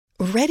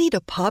Ready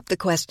to pop the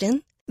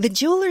question? The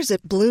jewelers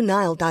at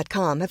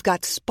BlueNile.com have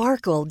got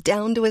sparkle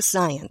down to a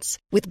science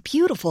with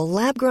beautiful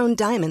lab-grown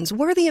diamonds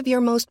worthy of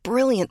your most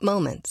brilliant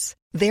moments.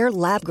 Their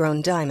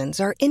lab-grown diamonds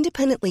are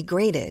independently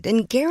graded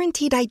and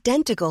guaranteed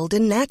identical to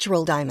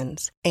natural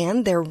diamonds,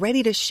 and they're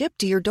ready to ship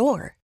to your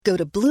door. Go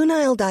to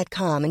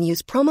BlueNile.com and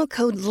use promo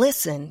code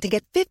LISTEN to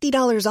get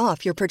 $50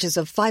 off your purchase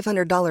of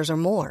 $500 or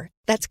more.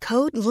 That's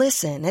code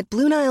LISTEN at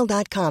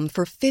BlueNile.com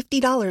for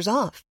 $50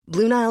 off.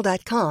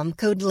 BlueNile.com,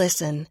 code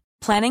LISTEN.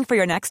 Planning for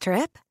your next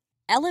trip?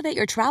 Elevate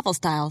your travel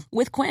style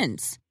with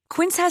Quince.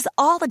 Quince has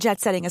all the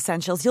jet-setting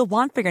essentials you'll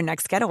want for your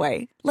next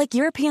getaway, like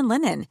European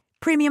linen,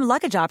 premium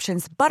luggage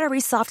options, buttery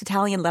soft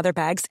Italian leather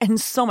bags,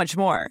 and so much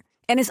more.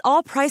 And is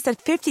all priced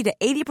at 50 to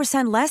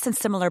 80% less than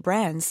similar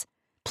brands.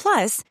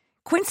 Plus,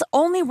 Quince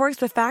only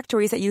works with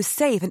factories that use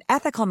safe and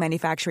ethical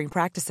manufacturing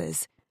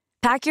practices.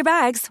 Pack your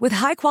bags with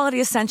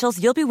high-quality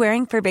essentials you'll be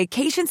wearing for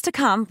vacations to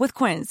come with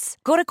Quince.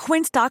 Go to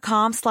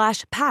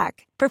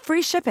quince.com/pack for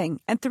free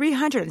shipping and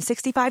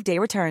 365-day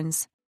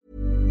returns.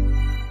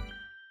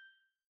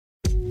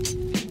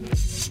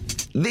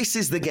 This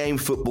is the Game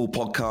Football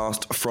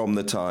podcast from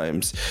The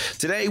Times.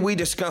 Today we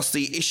discuss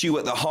the issue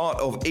at the heart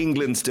of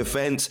England's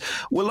defence.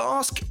 We'll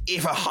ask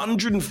if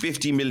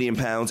 £150 million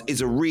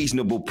is a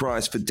reasonable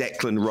price for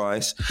Declan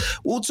Rice.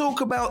 We'll talk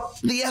about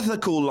the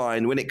ethical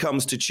line when it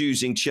comes to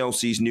choosing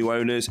Chelsea's new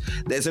owners.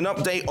 There's an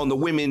update on the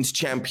Women's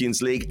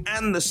Champions League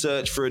and the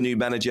search for a new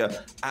manager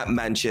at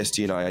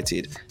Manchester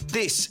United.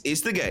 This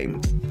is The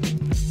Game.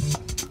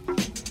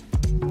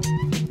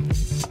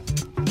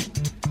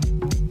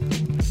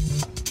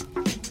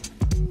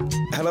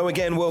 Hello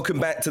again, welcome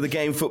back to the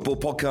Game Football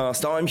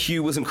Podcast. I'm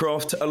Hugh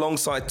Wisencroft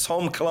alongside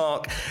Tom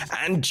Clark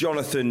and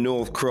Jonathan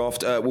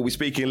Northcroft. We'll be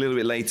speaking a little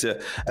bit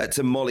later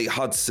to Molly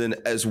Hudson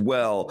as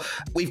well.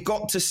 We've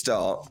got to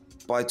start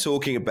by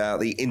talking about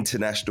the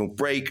international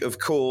break, of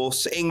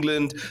course.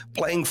 England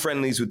playing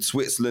friendlies with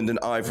Switzerland and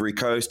Ivory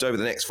Coast over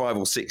the next 5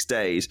 or 6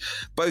 days.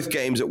 Both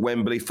games at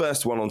Wembley,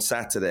 first one on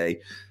Saturday.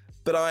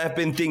 But I have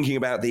been thinking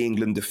about the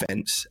England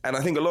defence. And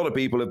I think a lot of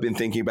people have been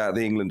thinking about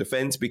the England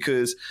defence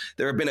because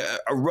there have been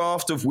a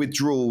raft of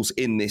withdrawals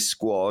in this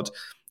squad.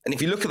 And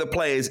if you look at the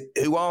players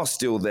who are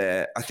still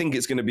there, I think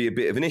it's going to be a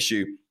bit of an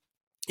issue.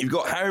 You've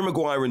got Harry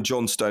Maguire and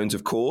John Stones,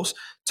 of course,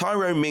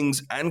 Tyrone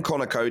Mings and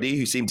Conor Cody,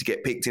 who seem to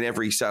get picked in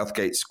every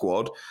Southgate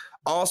squad.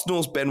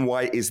 Arsenal's Ben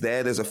White is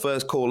there. There's a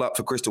first call up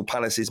for Crystal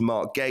Palace's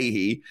Mark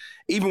Gahey.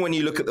 Even when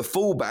you look at the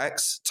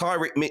fullbacks,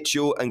 Tyrick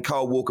Mitchell and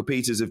Kyle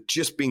Walker-Peters have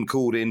just been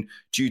called in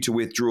due to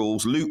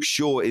withdrawals. Luke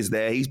Shaw is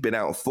there. He's been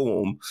out of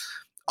form.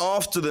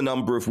 After the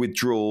number of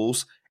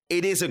withdrawals,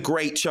 it is a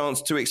great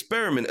chance to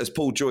experiment, as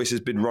Paul Joyce has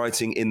been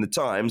writing in the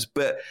Times,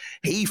 but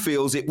he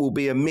feels it will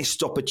be a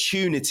missed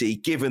opportunity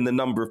given the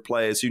number of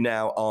players who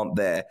now aren't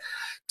there.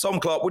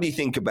 Tom Clark, what do you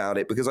think about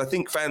it? Because I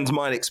think fans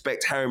might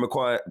expect Harry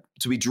Maguire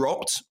to be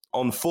dropped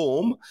on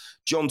form,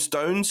 John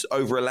Stones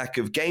over a lack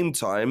of game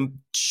time.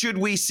 Should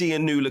we see a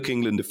new look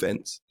England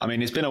defence? I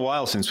mean, it's been a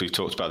while since we've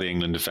talked about the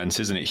England defence,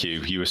 isn't it,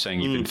 Hugh? You were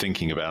saying you've been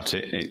thinking about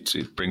it.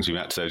 It brings me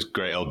back to those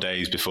great old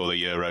days before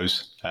the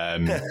Euros.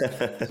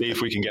 See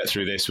if we can get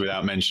through this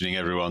without mentioning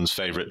everyone's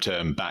favourite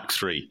term, back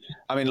three.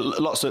 I mean,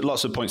 lots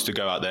of points to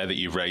go out there that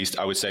you've raised.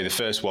 I would say the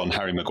first one,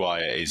 Harry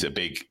Maguire, is a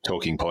big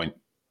talking point.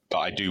 But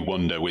I do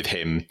wonder with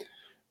him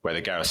whether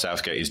Gareth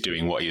Southgate is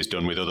doing what he has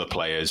done with other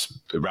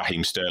players,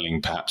 Raheem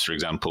Sterling, perhaps, for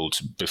example,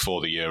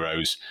 before the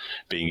Euros,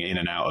 being in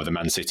and out of the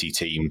Man City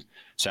team.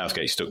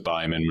 Southgate stuck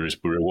by him and was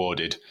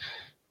rewarded.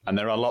 And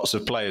there are lots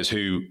of players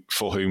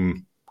for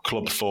whom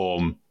club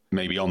form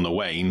may be on the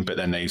wane, but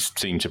then they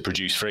seem to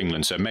produce for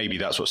England. So maybe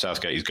that's what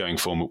Southgate is going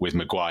for with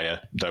Maguire,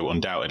 though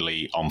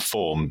undoubtedly on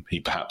form,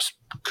 you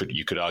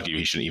could argue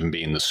he shouldn't even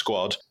be in the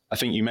squad. I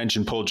think you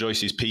mentioned Paul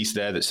Joyce's piece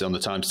there that's on the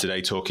Times today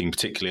talking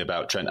particularly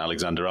about Trent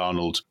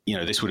Alexander-Arnold. You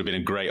know, this would have been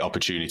a great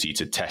opportunity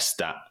to test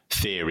that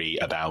theory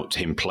about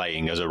him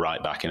playing as a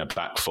right back in a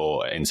back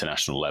four at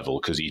international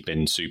level, because he's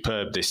been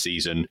superb this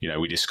season. You know,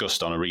 we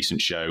discussed on a recent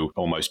show,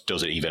 almost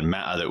does it even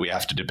matter that we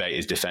have to debate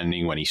his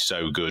defending when he's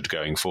so good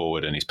going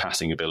forward and his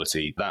passing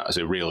ability? That is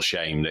a real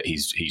shame that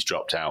he's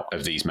dropped out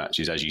of these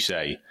matches, as you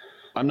say.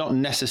 I'm not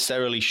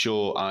necessarily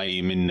sure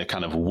I'm in the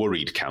kind of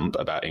worried camp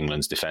about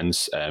England's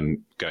defence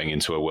going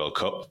into a World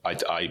Cup.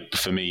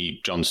 For me,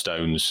 John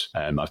Stones,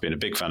 I've been a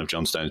big fan of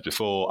John Stones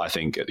before. I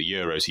think at the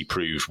Euros, he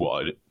proved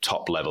what a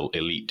top-level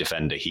elite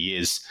defender he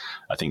is.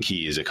 I think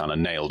he is a kind of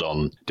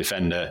nailed-on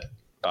defender.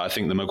 I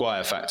think the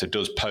Maguire factor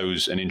does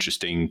pose an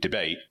interesting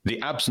debate.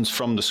 The absence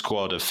from the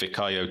squad of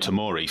Fikayo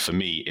Tomori, for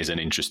me, is an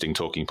interesting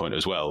talking point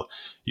as well.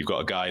 You've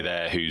got a guy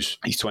there he's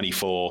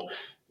 24.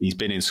 He's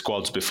been in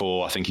squads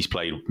before. I think he's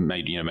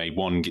made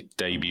one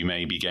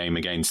debut game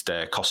against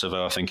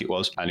Kosovo, I think it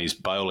was. And he's,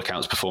 by all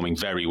accounts, performing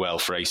very well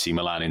for AC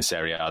Milan in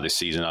Serie A this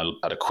season. I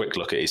had a quick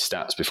look at his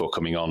stats before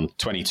coming on.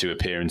 22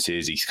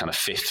 appearances. He's kind of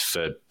fifth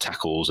for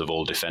tackles of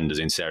all defenders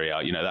in Serie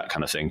A, that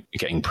kind of thing.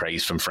 Getting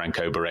praise from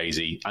Franco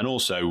Baresi. And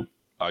also,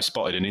 I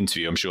spotted an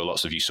interview, I'm sure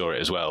lots of you saw it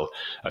as well,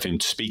 of him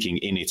speaking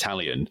in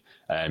Italian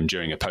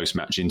during a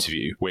post-match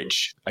interview,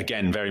 which,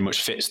 again, very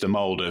much fits the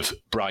mould of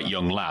bright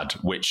young lad,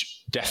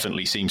 which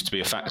definitely seems to be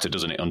a factor,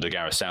 doesn't it, under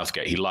Gareth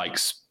Southgate? He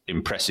likes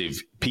impressive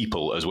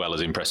people as well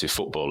as impressive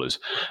footballers.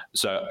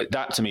 So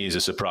that, to me, is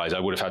a surprise. I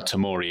would have had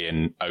Tomori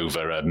in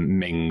over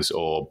Mings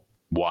or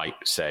White,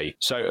 say.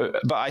 So,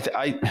 but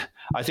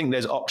I think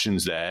there's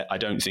options there. I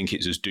don't think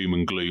it's as doom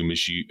and gloom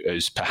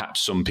as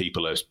perhaps some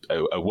people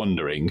are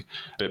wondering.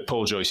 But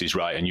Paul Joyce is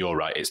right, and you're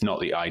right. It's not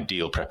the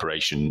ideal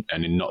preparation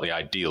and not the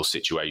ideal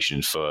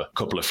situation for a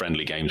couple of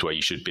friendly games where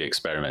you should be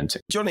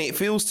experimenting. Johnny, it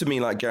feels to me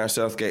like Gareth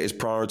Southgate has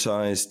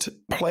prioritised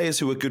players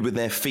who are good with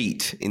their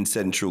feet in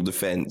central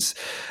defence.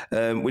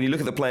 When you look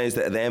at the players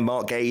that are there,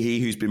 Mark Gahey,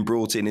 who's been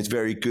brought in, is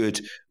very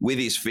good with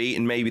his feet,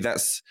 and maybe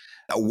that's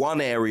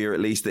one area at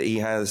least that he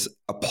has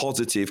a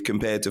positive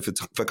compared to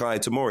Fikayo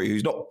Tomori,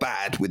 who's not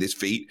bad with his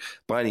feet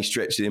by any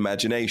stretch of the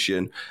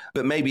imagination,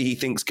 but maybe he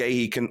thinks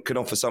Gahey can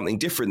offer something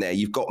different there.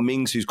 You've got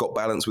Mings, who's got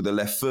balance with the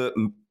left foot,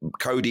 and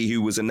Cody,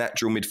 who was a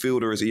natural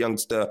midfielder as a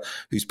youngster,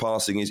 whose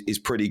passing is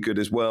pretty good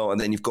as well, and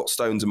then you've got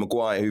Stones and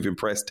Maguire, who've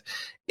impressed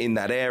in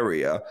that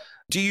area.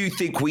 Do you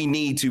think we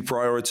need to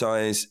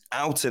prioritise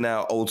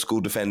out-and-out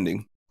old-school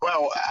defending?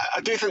 Well,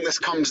 I do think this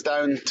comes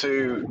down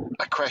to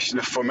a question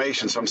of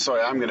formation. So I'm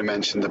sorry, I'm going to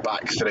mention the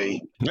back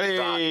three.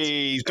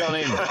 Hey, he's gone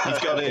in. He's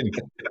gone in.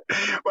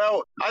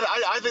 Well,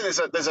 I think there's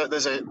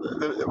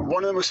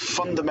one of the most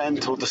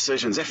fundamental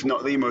decisions, if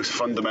not the most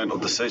fundamental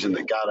decision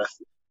that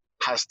Gareth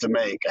has to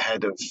make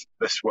ahead of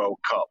this World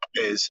Cup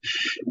is,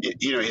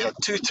 he's had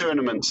two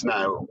tournaments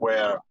now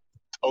where,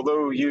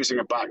 although using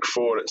a back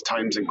four at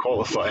times in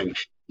qualifying,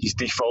 he's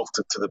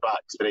defaulted to the back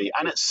three,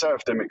 and it's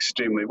served him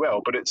extremely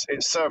well. But it's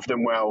served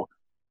him well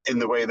in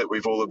the way that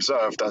we've all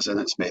observed, as in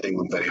it's made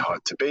England very hard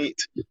to beat,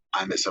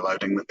 and it's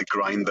allowed England to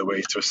grind their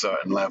way to a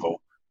certain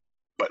level,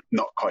 but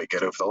not quite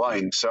get over the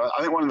line. So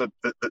I think one of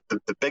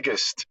the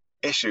biggest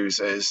issues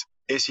is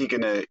he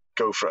going to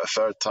go for it a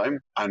third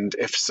time? And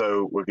if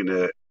so, we're going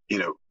to,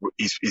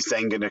 he's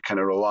then going to kind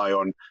of rely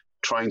on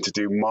trying to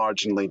do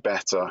marginally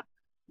better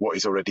what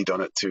he's already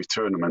done at two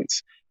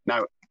tournaments.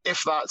 Now,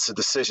 if that's a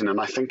decision,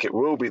 and I think it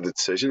will be the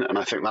decision, and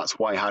I think that's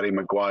why Harry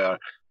Maguire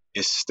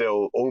is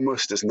still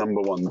almost his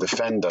number one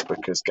defender,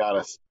 because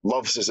Gareth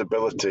loves his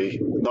ability,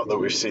 not that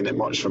we've seen it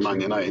much from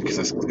Man United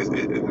this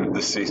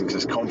season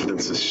because his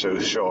confidence is so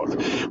short,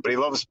 but he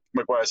loves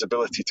Maguire's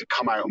ability to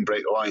come out and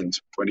break the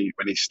lines when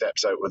he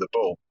steps out with the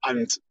ball.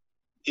 And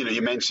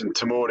you mentioned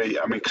Tomori.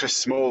 I mean, Chris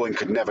Smalling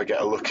could never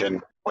get a look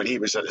in when he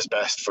was at his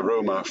best for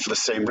Roma for the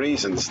same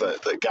reasons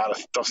that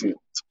Gareth doesn't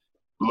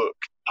look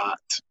at,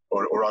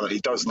 or rather he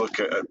does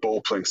look at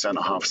ball-playing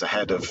centre-halves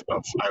ahead of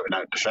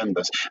out-and-out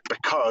defenders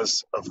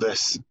because of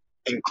this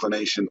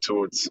inclination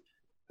towards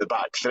the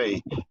back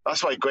three.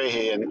 That's why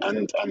Guehi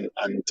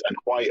and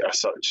White are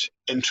such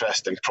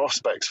interesting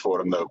prospects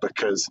for him, though,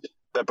 because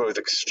they're both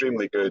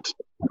extremely good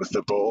with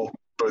the ball,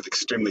 both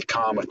extremely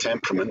calm of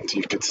temperament.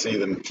 You could see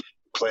them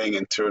playing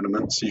in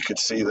tournaments, you could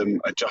see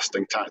them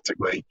adjusting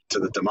tactically to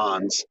the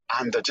demands,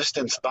 and they're just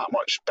in that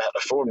much better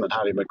form than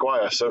Harry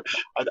Maguire. So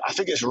I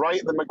think it's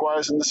right that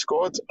Maguire's in the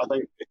squad. I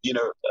think,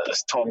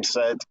 as Tom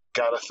said,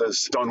 Gareth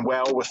has done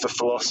well with the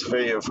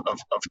philosophy of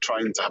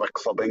trying to have a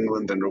Club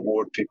England and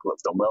reward people that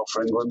have done well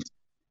for England.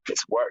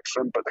 It's worked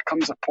for him, but there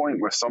comes a point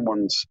where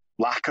someone's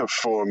lack of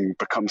form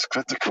becomes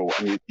critical,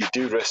 and you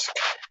do risk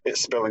it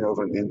spilling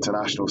over at the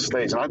international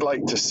stage. And I'd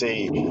like to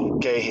see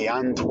Gahey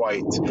and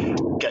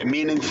White get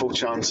meaningful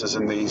chances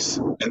in these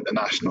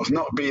internationals,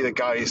 not be the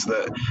guys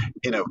that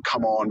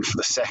come on for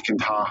the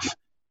second half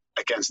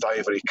against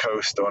Ivory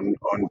Coast on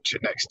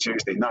next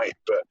Tuesday night,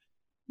 but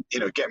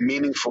get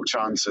meaningful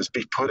chances,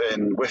 be put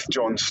in with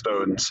John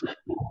Stones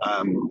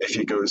if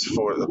he goes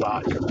forward at the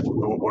back,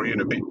 or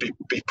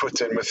be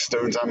put in with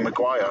Stones and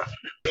Maguire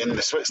in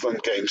the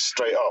Switzerland game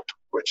straight up,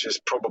 which is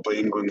probably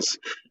England's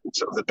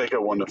sort of the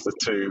bigger one of the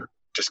two,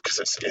 just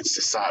because it's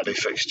a Saturday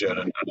fixture,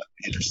 and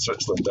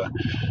Switzerland are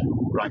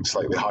ranked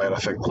slightly higher, I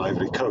think, than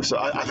Ivory Coast. So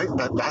I think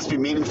that there has to be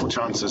meaningful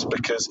chances,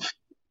 because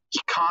he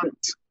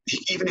can't.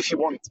 Even if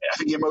I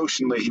think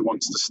emotionally he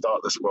wants to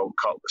start this World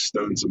Cup with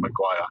Stones and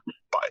Maguire,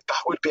 but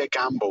that would be a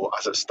gamble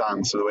as it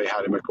stands, the way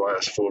Harry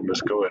Maguire's form is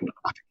going.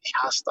 I think he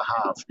has to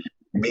have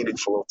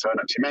meaningful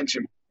alternatives. You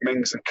mentioned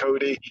Mings and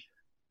Cody.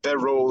 Their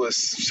role is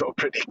sort of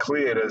pretty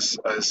clear as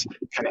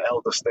kind of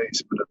elder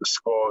statesmen of the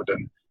squad,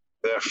 and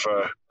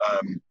therefore,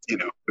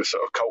 the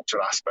sort of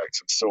culture aspects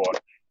and so on.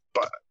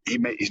 But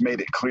he's made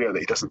it clear that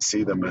he doesn't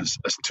see them as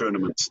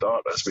tournament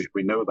starters.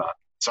 We know that.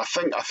 So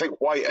I think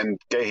White and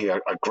Gahey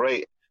are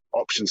great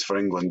options for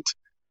England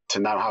to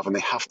now have, and they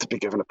have to be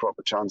given a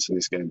proper chance in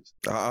these games.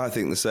 I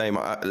think the same.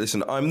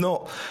 Listen,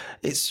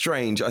 it's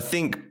strange. I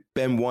think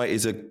Ben White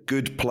is a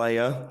good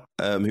player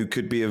who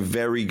could be a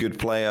very good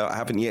player. I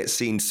haven't yet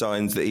seen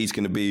signs that he's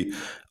going to be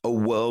a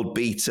world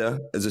beater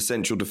as a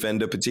central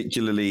defender,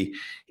 particularly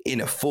in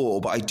a four,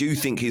 but I do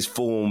think his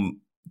form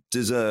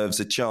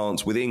deserves a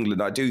chance with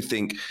England. I do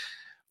think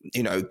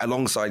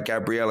alongside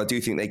Gabriel, I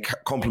do think they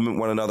complement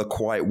one another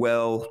quite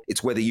well.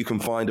 It's whether you can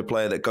find a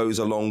player that goes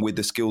along with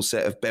the skill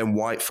set of Ben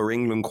White for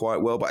England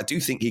quite well. But I do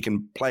think he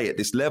can play at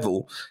this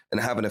level and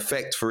have an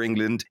effect for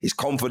England. His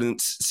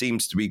confidence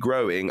seems to be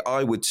growing.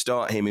 I would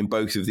start him in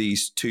both of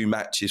these two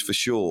matches for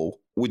sure.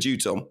 Would you,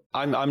 Tom?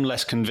 I'm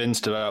less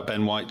convinced about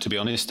Ben White, to be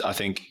honest. I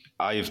think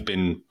I've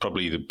been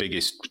probably the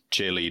biggest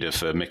cheerleader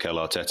for Mikel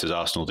Arteta's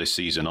Arsenal this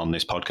season on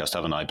this podcast,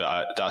 haven't I?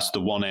 But that's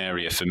the one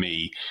area for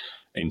me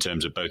in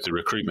terms of both the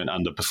recruitment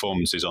and the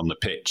performances on the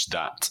pitch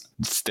that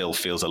still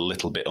feels a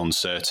little bit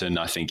uncertain.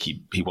 I think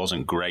he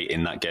wasn't great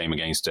in that game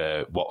against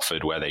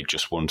Watford where they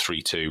just won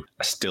 3-2.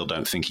 I still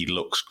don't think he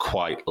looks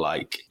quite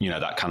like,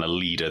 that kind of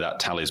leader, that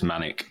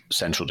talismanic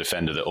central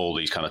defender that all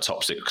these kind of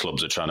top six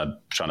clubs are trying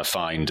to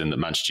find and that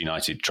Manchester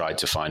United tried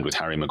to find with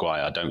Harry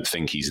Maguire. I don't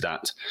think he's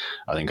that.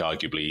 I think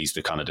arguably he's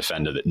the kind of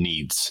defender that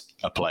needs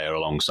a player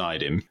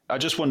alongside him. I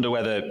just wonder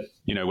whether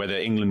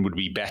England would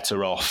be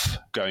better off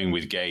going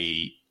with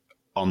Gay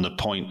on the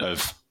point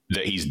of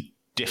that he's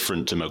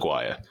different to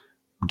Maguire.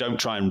 Don't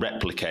try and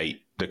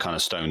replicate the kind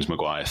of Stones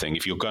Maguire thing.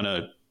 If you're going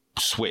to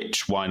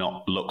switch, why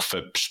not look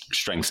for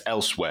strengths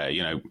elsewhere?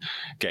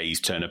 Gay's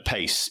turn of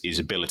pace, his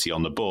ability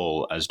on the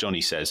ball, as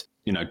Johnny says,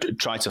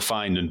 try to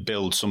find and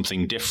build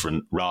something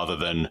different rather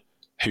than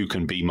who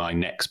can be my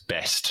next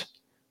best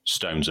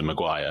Stones and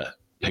Maguire,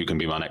 who can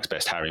be my next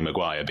best Harry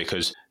Maguire,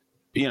 because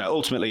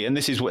ultimately, and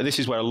this is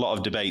where a lot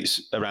of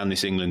debates around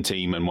this England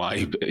team and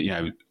why,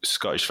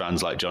 Scottish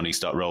fans like Johnny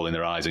start rolling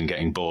their eyes and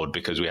getting bored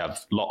because we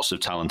have lots of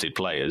talented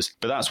players.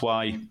 But that's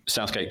why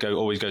Southgate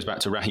always goes back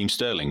to Raheem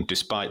Sterling,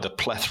 despite the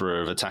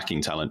plethora of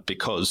attacking talent,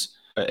 because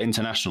at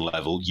international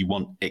level, you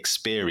want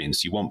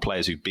experience. You want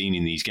players who've been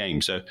in these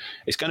games. So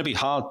it's going to be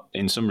hard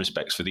in some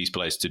respects for these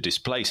players to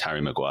displace Harry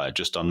Maguire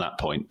just on that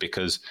point,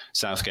 because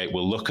Southgate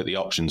will look at the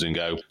options and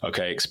go,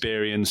 okay,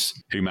 experience,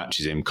 who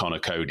matches him? Connor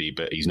Cody,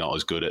 but he's not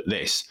as good at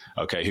this.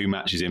 Okay, who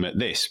matches him at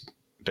this?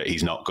 But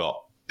he's not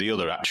got the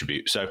other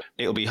attribute. So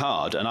it'll be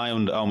hard. And I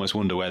almost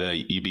wonder whether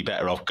you'd be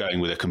better off going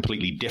with a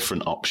completely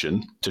different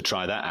option to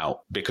try that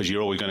out, because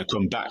you're always going to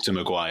come back to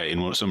Maguire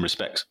in some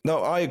respects. No,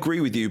 I agree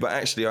with you. But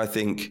actually, I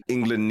think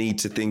England need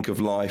to think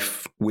of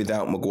life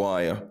without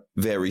Maguire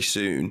very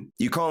soon.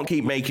 You can't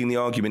keep making the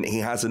argument he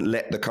hasn't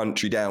let the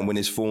country down when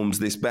his form's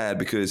this bad,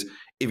 because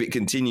if it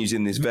continues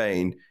in this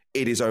vein,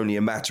 it is only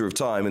a matter of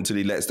time until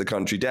he lets the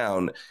country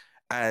down.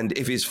 And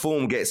if his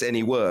form gets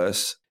any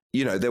worse,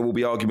 there will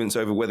be arguments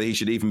over whether he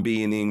should even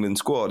be in the England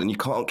squad. And you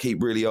can't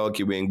keep really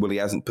arguing, well, he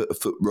hasn't put a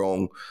foot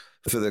wrong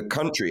for the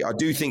country. I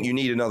do think you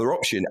need another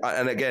option.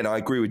 And again, I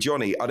agree with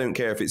Johnny. I don't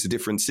care if it's a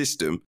different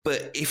system.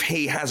 But if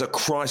he has a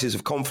crisis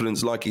of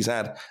confidence like he's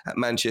had at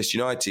Manchester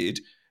United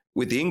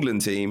with the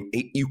England team,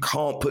 you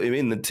can't put him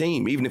in the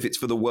team, even if it's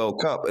for the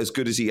World Cup, as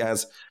good as he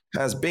has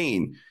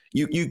been.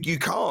 You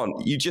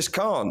can't. You just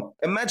can't.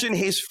 Imagine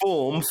his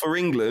form for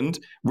England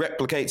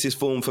replicates his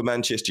form for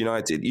Manchester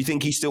United. You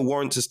think he still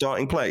warrants a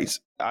starting place?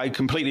 I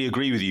completely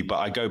agree with you, but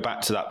I go back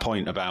to that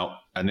point about,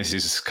 and this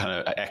is kind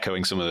of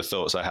echoing some of the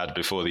thoughts I had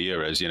before the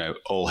Euros,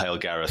 all hail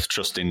Gareth,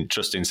 trust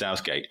in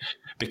Southgate,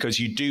 because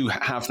you do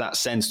have that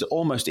sense that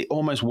it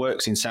almost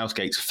works in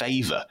Southgate's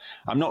favour.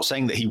 I'm not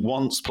saying that he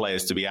wants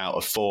players to be out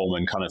of form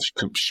and kind of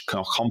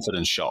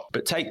confidence shot,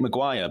 but take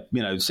Maguire,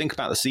 think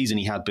about the season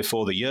he had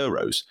before the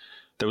Euros.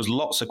 There was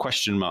lots of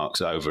question marks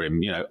over him,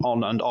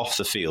 on and off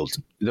the field.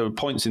 There were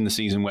points in the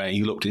season where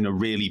he looked in a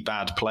really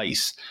bad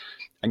place,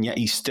 and yet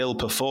he still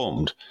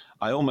performed.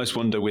 I almost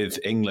wonder with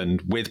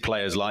England, with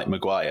players like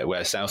Maguire,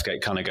 where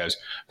Southgate kind of goes,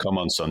 come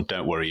on, son,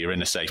 don't worry, you're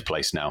in a safe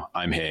place now.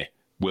 I'm here.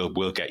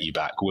 We'll get you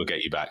back. We'll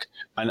get you back.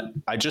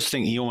 And I just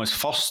think he almost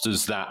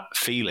fosters that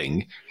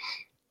feeling.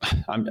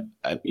 I'm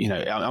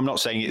not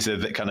saying it's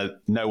a kind of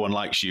no one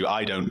likes you,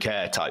 I don't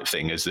care type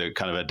thing as the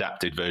kind of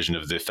adapted version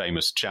of the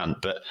famous chant,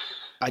 but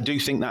I do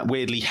think that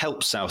weirdly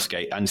helps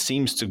Southgate and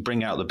seems to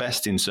bring out the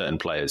best in certain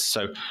players.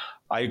 So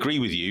I agree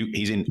with you,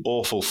 he's in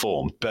awful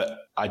form, but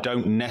I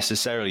don't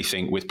necessarily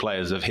think with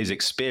players of his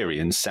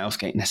experience,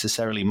 Southgate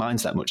necessarily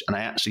minds that much. And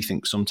I actually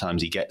think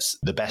sometimes he gets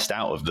the best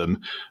out of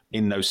them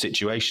in those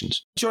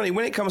situations. Johnny,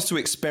 when it comes to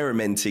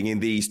experimenting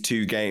in these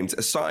two games,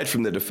 aside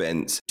from the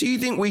defence, do you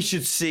think we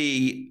should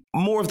see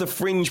more of the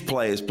fringe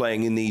players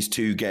playing in these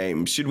two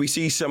games? Should we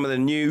see some of the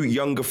new,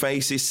 younger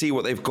faces, see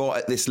what they've got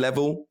at this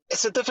level?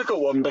 It's a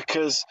difficult one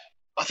because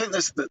I think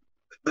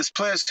there's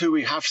players who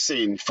we have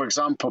seen, for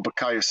example,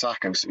 Bukayo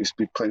Saka, who's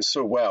been playing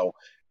so well,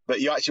 that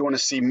you actually want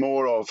to see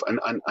more of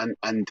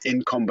and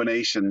in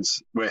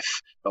combinations with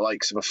the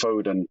likes of a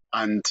Foden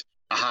and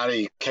a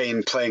Harry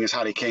Kane playing as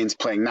Harry Kane's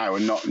playing now,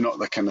 and not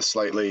the kind of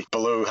slightly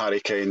below Harry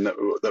Kane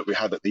that we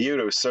had at the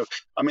Euros. So,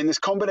 I mean, there's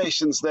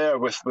combinations there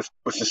with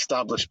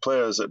established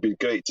players that'd be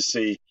great to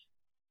see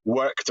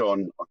worked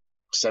on,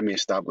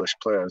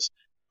 semi-established players.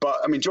 But,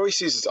 I mean,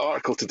 Joyce's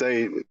article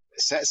today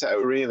sets it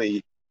out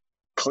really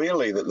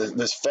clearly that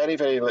there's very,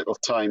 very little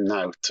time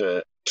now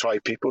to try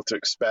people, to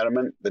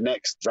experiment. The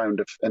next round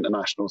of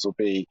internationals will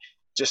be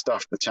just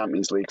after the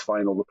Champions League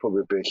final. There'll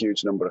probably be a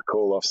huge number of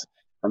call-offs.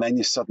 And then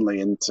you're suddenly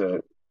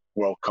into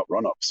World Cup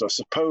run-up. So I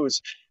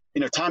suppose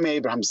Tammy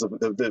Abraham's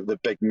the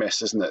big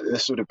miss, isn't it?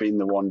 This would have been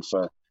the one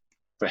for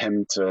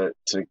him to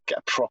get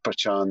a proper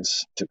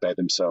chance to bed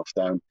himself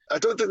down. I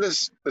don't think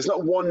there's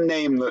not one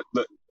name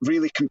that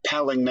really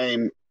compelling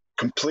name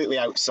completely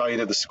outside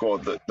of the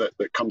squad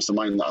that comes to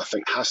mind that I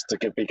think has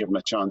to be given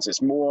a chance.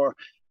 It's more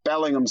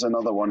Bellingham's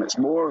another one. It's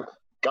more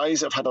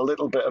guys that have had a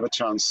little bit of a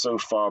chance so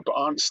far but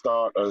aren't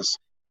starters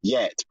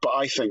yet, but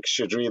I think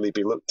should really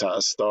be looked at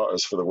as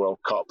starters for the World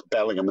Cup.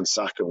 Bellingham and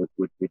Saka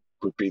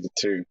would be the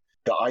two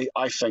that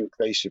I think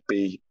they should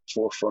be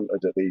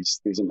forefronted at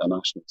these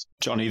internationals.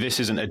 Johnny, this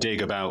isn't a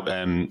dig about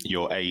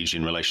your age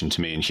in relation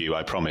to me and Hugh,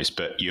 I promise,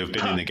 but you have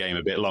been in the game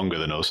a bit longer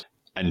than us,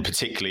 and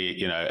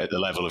particularly, at the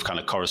level of kind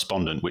of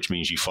correspondent, which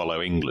means you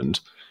follow England.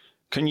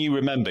 Can you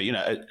remember,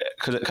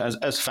 because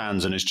as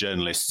fans and as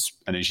journalists,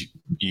 and as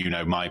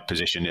my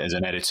position as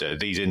an editor,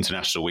 these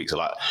international weeks are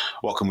like,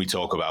 what can we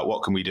talk about?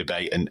 What can we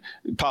debate? And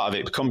part of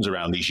it comes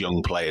around these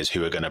young players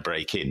who are going to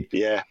break in.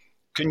 Yeah.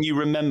 Can you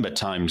remember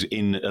times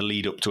in a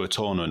lead up to a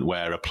tournament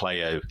where a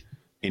player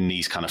in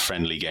these kind of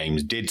friendly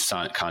games did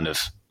kind of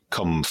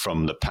come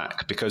from the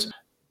pack? Because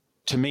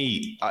to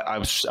me, I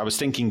was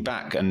thinking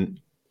back, and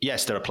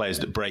yes, there are players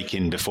that break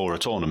in before a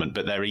tournament,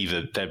 but they're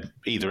either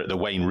at the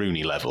Wayne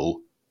Rooney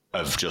level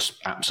of just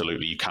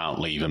absolutely you can't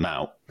leave them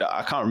out.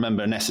 I can't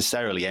remember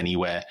necessarily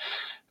anywhere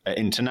at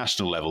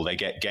international level they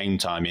get game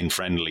time in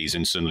friendlies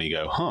and suddenly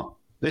go,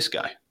 this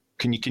guy.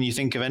 Can you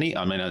think of any?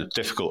 I mean,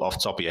 difficult off the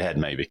top of your head,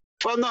 maybe.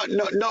 Well,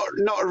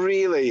 not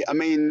really. I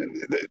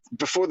mean,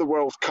 before the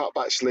World Cup,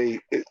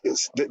 actually, it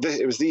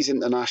was these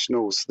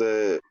internationals,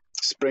 the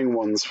spring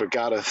ones, for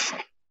Gareth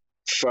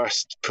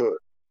first put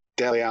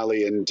Dele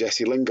Alli and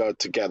Jesse Lingard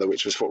together,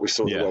 which was what we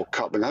saw in the World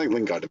Cup. And I think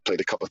Lingard had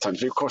played a couple of times.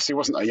 But of course, he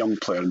wasn't a young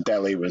player, and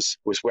Dele was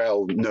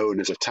well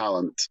known as a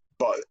talent.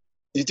 But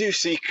you do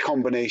see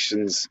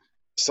combinations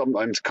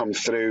sometimes come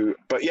through.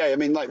 But yeah, I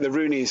mean, like the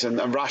Rooneys and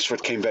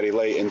Rashford came very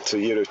late into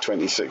Euro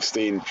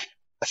 2016.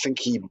 I think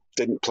he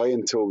didn't play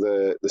until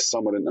the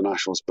summer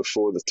internationals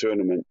before the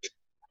tournament.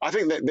 I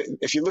think that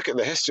if you look at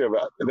the history of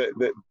it,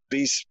 that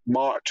these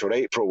March or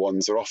April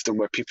ones are often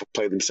where people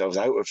play themselves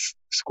out of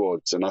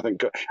squads. And I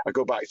think I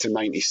go back to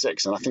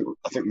 '96, and I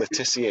think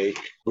Letitia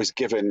was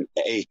given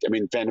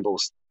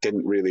Venables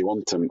didn't really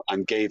want him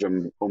and gave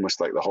him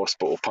almost like the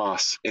hospital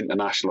pass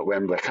international at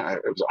Wembley.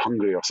 It was at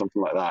Hungary or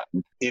something like that.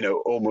 And,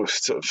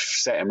 almost sort of not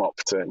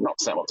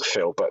set him up to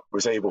fail, but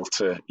was able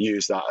to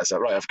use that as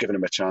right, I've given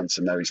him a chance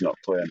and now he's not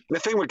playing. The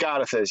thing with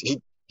Gareth is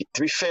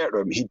to be fair to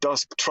him, he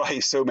does try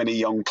so many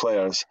young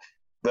players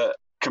that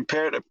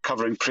compared to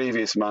covering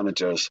previous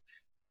managers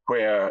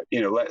where,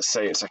 let's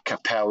say it's a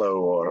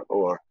Capello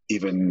or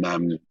even,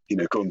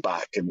 going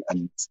back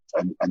and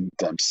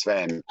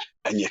Sven,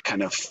 and you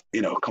kind of,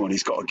 come on,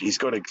 he's got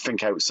to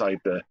think outside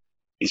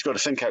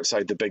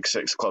the big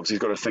six clubs. He's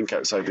got to think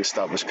outside the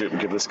established group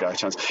and give this guy a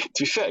chance. To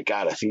be fair to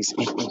Gareth,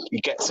 he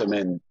gets him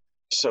in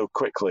so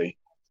quickly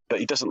that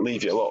he doesn't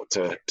leave you a lot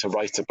to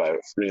write about,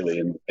 really,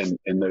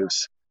 in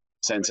those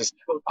senses.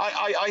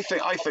 I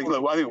think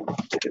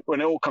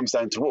when it all comes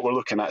down to what we're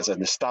looking at as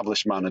an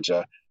established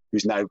manager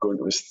who's now going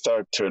to his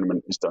third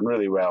tournament, who's done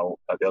really well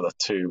at the other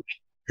two,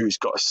 who's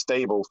got a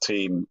stable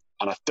team,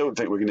 and I don't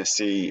think we're going to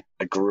see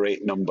a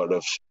great number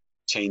of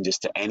changes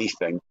to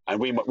anything, and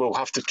we'll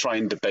have to try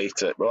and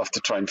debate it. We'll have to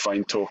try and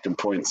find talking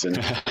points in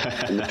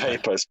the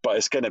papers, but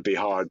it's going to be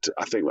hard.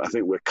 I think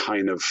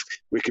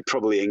we could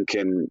probably ink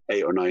in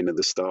 8 or 9 of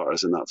the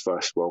starters in that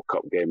first World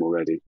Cup game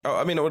already.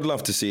 I would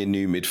love to see a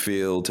new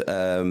midfield.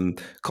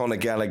 Conor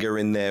Gallagher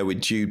in there with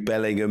Jude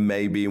Bellingham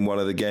maybe in one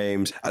of the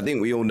games. I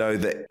think we all know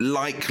that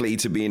likely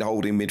to be in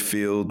holding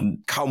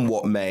midfield, come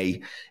what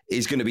may,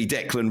 is going to be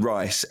Declan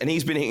Rice. And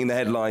he's been hitting the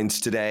headlines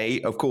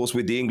today, of course,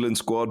 with the England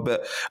squad,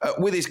 but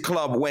with his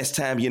club, West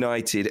Ham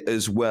United,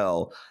 as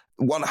well.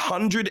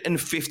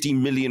 £150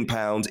 million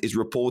is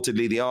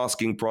reportedly the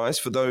asking price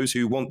for those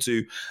who want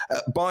to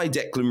buy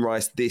Declan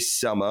Rice this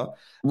summer.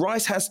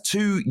 Rice has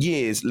 2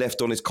 years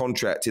left on his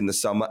contract in the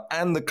summer,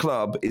 and the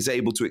club is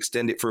able to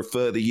extend it for a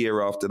further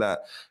year after that.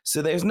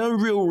 So there's no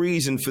real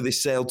reason for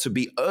this sale to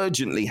be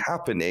urgently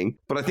happening,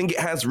 but I think it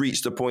has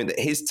reached a point that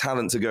his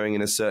talents are going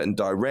in a certain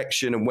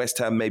direction, and West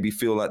Ham maybe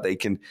feel like they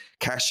can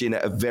cash in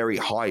at a very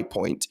high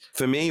point.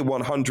 For me,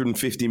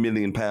 £150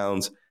 million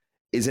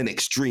is an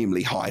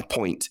extremely high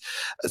point.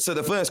 So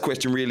the first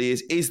question really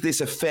is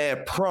this a fair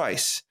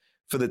price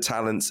for the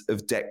talents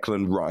of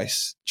Declan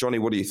Rice? Johnny,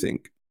 what do you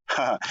think?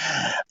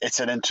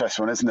 It's an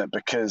interesting one, isn't it?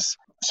 Because,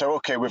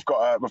 we've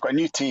got a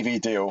new TV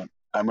deal,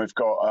 and we've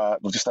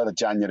just had a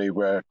January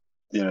where,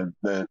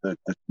 the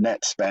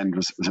net spend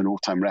was an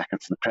all-time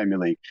record for the Premier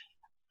League.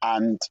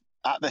 And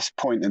at this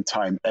point in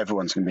time,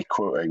 everyone's going to be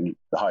quoting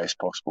the highest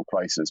possible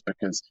prices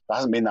because there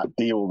hasn't been that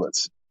deal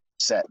that's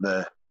set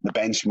the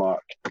benchmark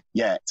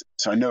yet.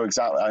 So I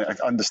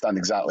understand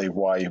exactly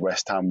why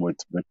West Ham would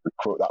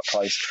quote that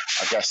price.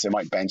 I guess they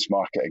might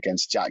benchmark it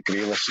against Jack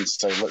Grealish and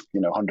say, look,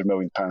 £100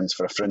 million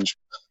for a fringe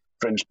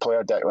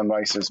player. Declan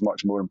Rice is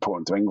much more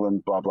important to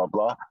England, blah, blah,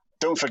 blah.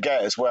 Don't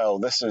forget as well,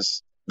 this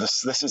is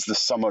this is the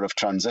summer of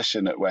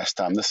transition at West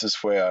Ham. This is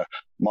where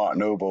Mark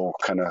Noble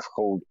kind of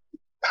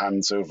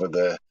hands over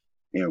the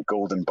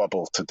golden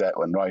bubble to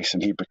Declan Rice,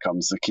 and he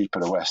becomes the keeper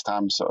of West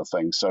Ham, sort of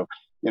thing. So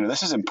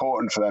this is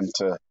important for them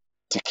to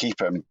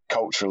keep him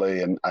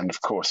culturally and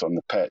of course on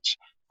the pitch.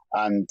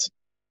 And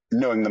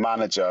knowing the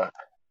manager,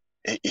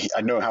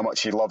 I know how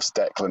much he loves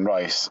Declan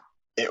Rice.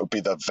 It would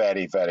be the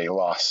very, very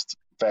last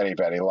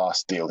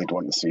deal he'd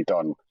want to see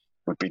done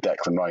would be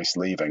Declan Rice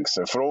leaving.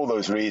 So for all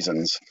those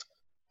reasons,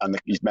 and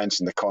you've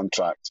mentioned the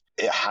contract,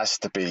 it has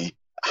to be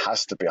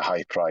a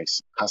high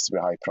price.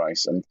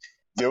 And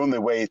the only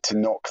way to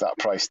knock that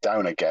price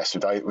down, I guess,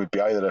 would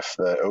be either if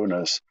the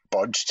owners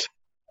budged,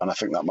 and I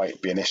think that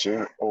might be an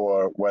issue,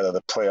 or whether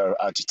the player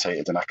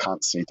agitated, and I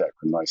can't see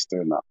Declan Rice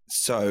doing that.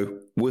 So,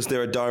 was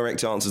there a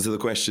direct answer to the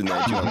question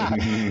there, John?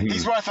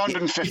 He's worth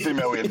 150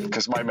 million,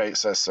 because my mate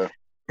says so.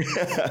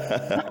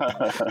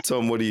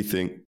 Tom, what do you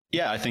think?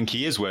 Yeah, I think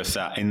he is worth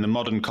that in the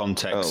modern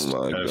context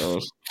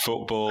of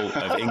football,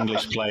 of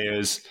English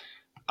players.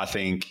 I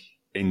think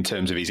in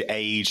terms of his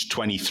age,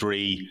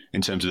 23,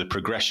 in terms of the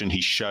progression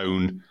he's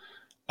shown,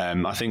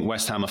 I think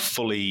West Ham are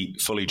fully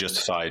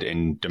justified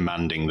in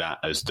demanding that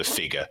as the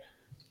figure.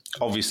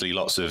 Obviously,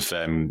 lots of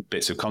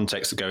bits of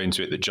context that go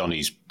into it that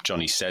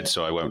Johnny said,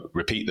 so I won't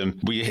repeat them.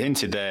 We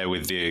hinted there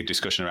with the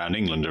discussion around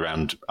England,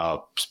 around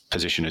our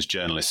position as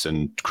journalists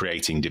and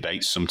creating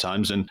debates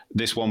sometimes. And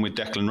this one with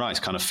Declan Rice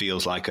kind of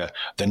feels like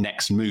the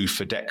next move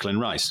for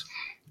Declan Rice.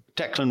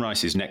 Declan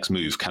Rice's next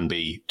move can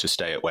be to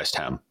stay at West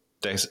Ham.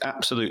 There's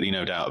absolutely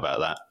no doubt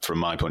about that from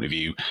my point of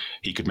view.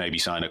 He could maybe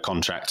sign a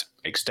contract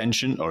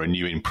extension or a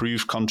new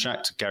improved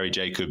contract. Gary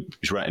Jacob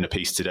is writing a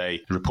piece today,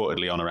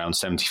 reportedly on around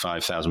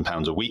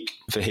 £75,000 a week.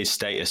 For his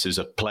status as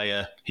a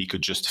player, he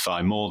could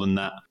justify more than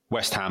that.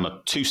 West Ham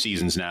are 2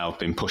 seasons now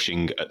been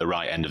pushing at the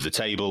right end of the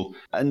table.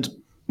 And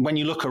when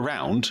you look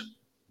around,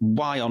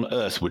 why on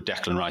earth would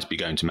Declan Rice be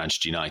going to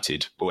Manchester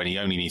United when he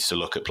only needs to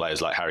look at players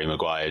like Harry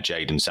Maguire,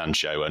 Jadon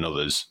Sancho and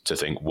others to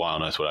think, why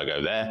on earth would I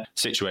go there?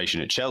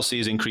 Situation at Chelsea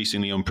is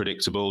increasingly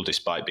unpredictable,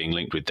 despite being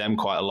linked with them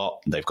quite a lot.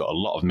 They've got a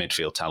lot of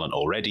midfield talent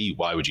already.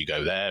 Why would you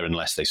go there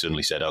unless they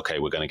suddenly said, OK,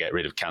 we're going to get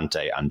rid of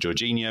Kante and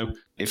Jorginho?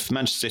 If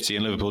Manchester City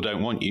and Liverpool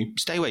don't want you,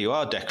 stay where you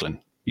are, Declan.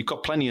 You've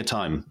got plenty of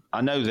time.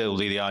 I know there'll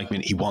be the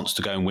argument he wants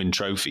to go and win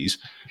trophies.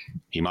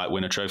 He might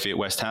win a trophy at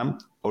West Ham,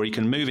 or he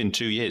can move in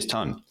 2 years'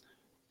 time.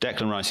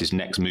 Declan Rice's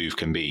next move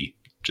can be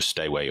just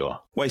stay where you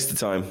are. Waste of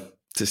time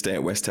to stay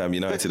at West Ham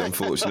United,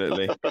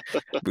 unfortunately,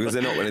 because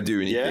they're not going to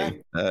do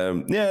anything.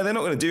 Yeah, they're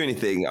not going to do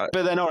anything.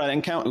 But then, all right,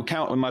 and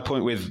count my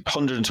point with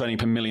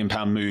 £120 million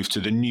move to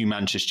the new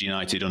Manchester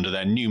United under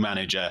their new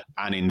manager,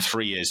 and in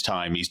 3 years'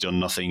 time, he's done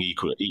nothing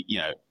equal,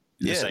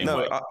 the same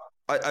way.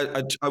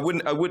 I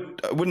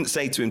wouldn't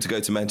say to him to go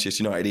to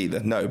Manchester United either.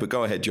 No, but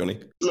go ahead, Johnny.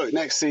 Look,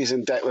 next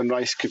season, Declan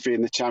Rice could be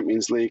in the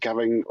Champions League,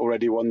 having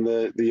already won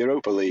the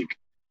Europa League.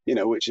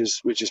 Which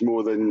is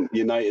more than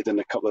United and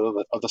a couple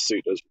of other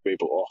suitors would be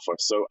able to offer.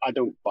 So I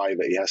don't buy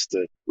that he has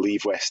to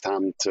leave West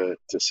Ham to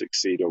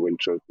succeed or win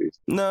trophies.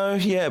 No,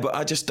 yeah, but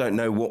I just don't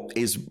know what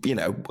is,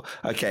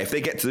 okay, if they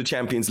get to the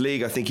Champions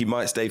League, I think he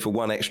might stay for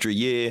 1 extra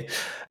year.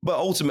 But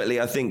ultimately,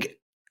 I think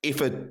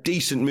if a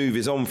decent move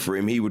is on for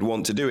him, he would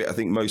want to do it. I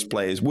think most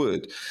players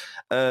would.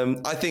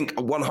 I think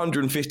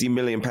 £150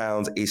 million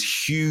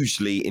is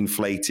hugely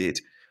inflated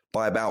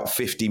by about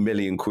 50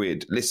 million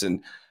quid.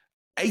 Listen,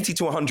 80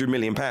 to 100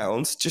 million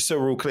pounds, just so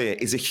we're all clear,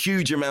 is a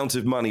huge amount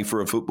of money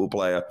for a football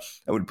player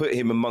and would put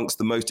him amongst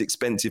the most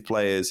expensive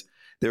players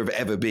there have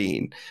ever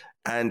been.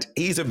 And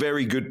he's a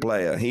very good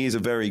player. He is a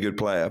very good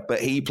player,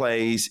 but he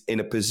plays in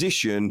a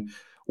position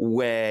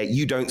where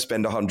you don't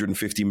spend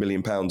 150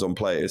 million pounds on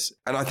players.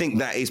 And I think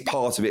that is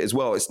part of it as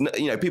well. It's,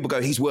 people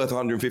go, he's worth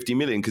 150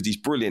 million because he's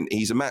brilliant.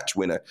 He's a match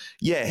winner.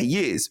 Yeah,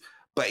 he is.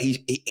 But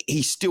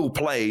he still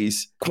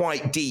plays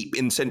quite deep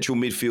in central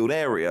midfield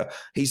area.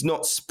 He's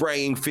not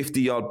spraying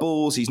 50-yard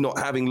balls. He's not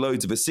having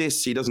loads of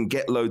assists. He doesn't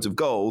get loads of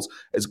goals.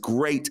 As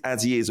great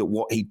as he is at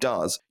what he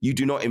does, you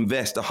do not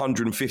invest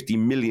 150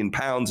 million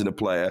pounds in a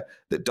player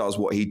that does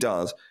what he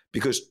does.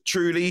 Because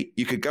truly,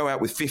 you could go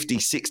out with 50,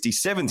 60,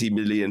 70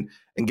 million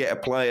and get a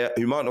player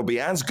who might not be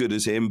as good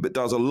as him, but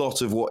does a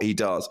lot of what he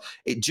does.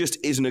 It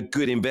just isn't a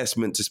good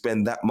investment to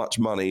spend that much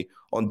money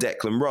on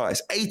Declan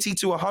Rice. 80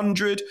 to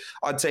 100,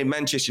 I'd say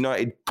Manchester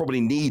United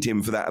probably need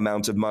him for that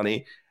amount of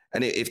money.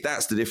 And if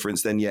that's the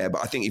difference, then yeah.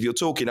 But I think if you're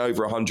talking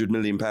over £100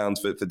 million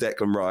for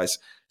Declan Rice,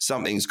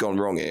 something's gone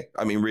wrong here.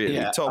 I mean, really.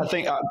 Yeah, Tom?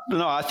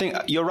 I think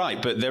you're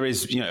right. But there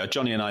is,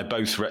 Johnny and I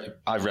both,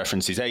 I've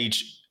referenced his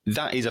age.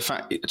 That is a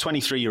fact. A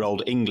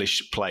 23-year-old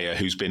English player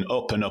who's been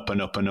up and up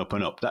and up and up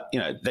and up. That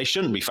they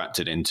shouldn't be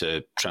factored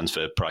into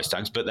transfer price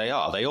tags, but they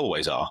are. They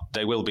always are.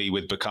 They will be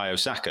with Bukayo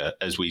Saka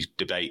as we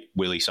debate: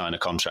 will he sign a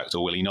contract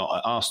or will he not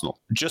at Arsenal?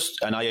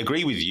 And I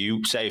agree with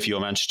you. Say if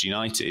you're Manchester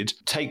United,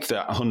 take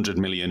that 100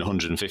 million,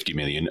 150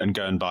 million, and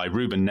go and buy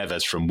Ruben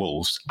Neves from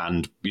Wolves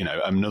and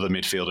another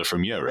midfielder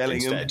from Europe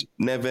Bellingham, instead.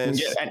 Neves,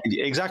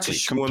 yeah, exactly.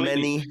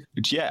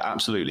 Yeah,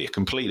 absolutely.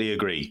 Completely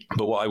agree.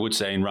 But what I would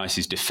say in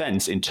Rice's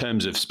defence, in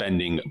terms of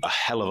spending a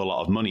hell of a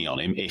lot of money on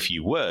him if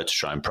you were to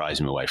try and prize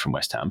him away from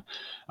West Ham.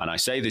 And I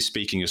say this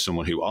speaking as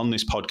someone who on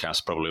this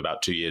podcast probably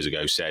about 2 years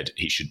ago said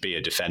he should be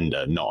a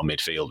defender, not a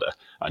midfielder.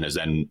 And has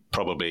then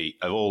probably,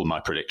 of all my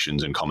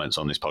predictions and comments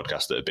on this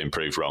podcast that have been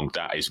proved wrong,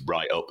 that is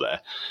right up there.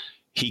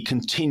 He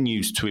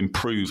continues to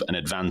improve and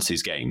advance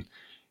his game.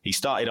 He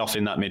started off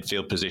in that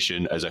midfield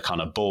position as a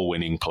kind of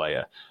ball-winning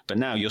player. But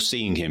now you're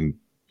seeing him.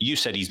 You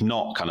said he's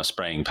not kind of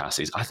spraying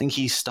passes. I think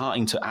he's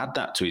starting to add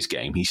that to his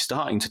game. He's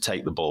starting to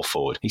take the ball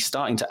forward. He's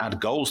starting to add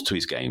goals to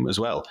his game as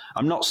well.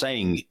 I'm not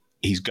saying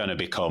he's going to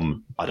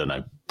become, I don't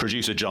know,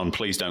 producer John,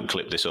 please don't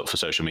clip this up for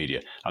social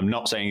media. I'm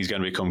not saying he's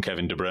going to become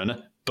Kevin De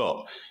Bruyne,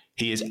 but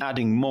he is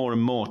adding more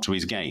and more to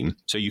his game.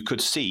 So you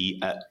could see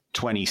at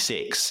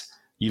 26,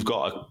 you've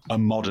got a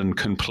modern,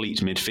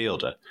 complete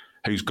midfielder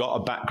who's got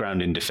a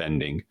background in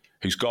defending,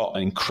 who's got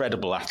an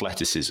incredible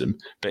athleticism,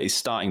 but is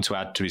starting to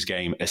add to his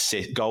game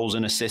goals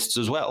and assists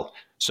as well.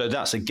 So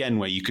that's, again,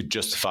 where you could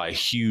justify a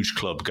huge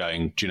club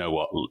going, do you know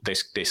what,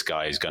 this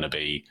guy is going to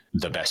be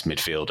the best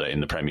midfielder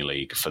in the Premier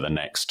League for the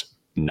next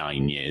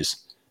 9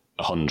 years.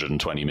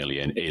 120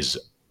 million is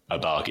a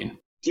bargain.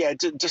 Yeah,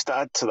 just to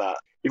add to that,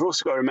 you've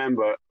also got to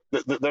remember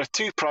that there are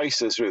two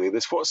prices, really.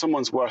 There's what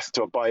someone's worth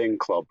to a buying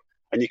club,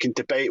 and you can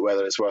debate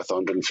whether it's worth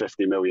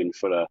 150 million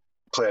for a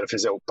player of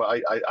his ilk,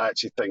 but I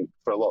actually think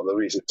for a lot of the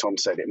reasons Tom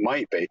said it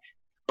might be.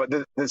 But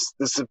there's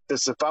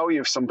the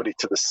value of somebody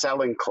to the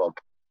selling club.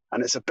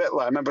 And it's a bit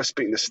like, I remember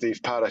speaking to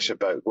Steve Parish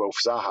about Wilf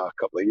Zaha a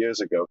couple of years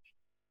ago,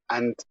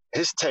 and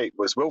his take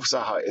was Wilf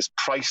Zaha is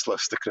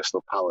priceless to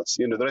Crystal Palace.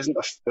 You know, there isn't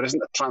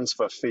a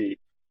transfer fee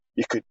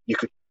you could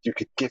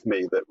give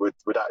me that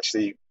would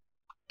actually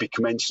be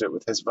commensurate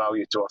with his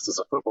value to us as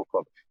a football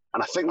club.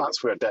 And I think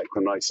that's where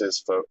Declan Rice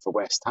is for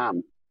West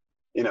Ham.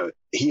 You know,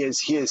 he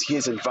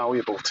is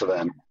invaluable to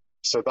them.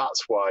 So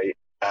that's why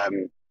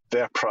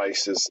their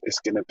price is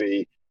going to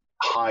be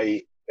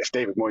high, if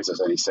David Moyes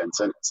has any sense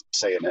in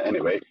saying it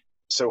anyway,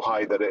 so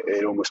high that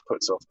it almost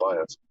puts off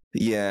buyers.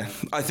 Yeah,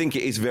 I think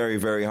it is very,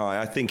 very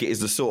high. I think it is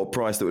the sort of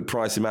price that would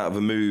price him out of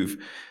a move,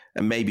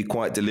 and maybe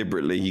quite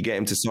deliberately. You get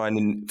him to sign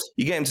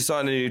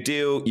a new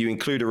deal, you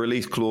include a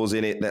release clause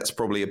in it that's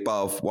probably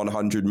above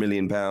 £100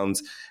 million.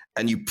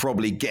 And you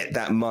probably get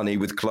that money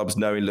with clubs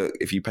knowing, look,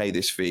 if you pay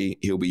this fee,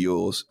 he'll be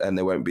yours and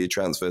there won't be a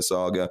transfer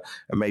saga,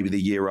 and maybe the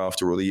year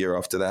after or the year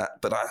after that.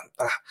 But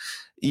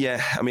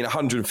yeah, I mean,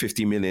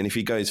 150 million, if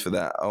he goes for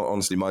that,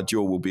 honestly, my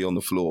jaw will be on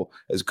the floor,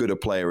 as good a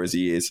player as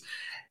he is.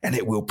 And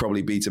it will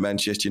probably be to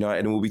Manchester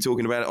United, and we'll be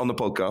talking about it on the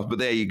podcast. But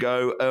there you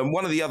go.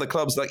 One of the other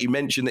clubs, like you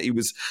mentioned, that he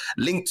was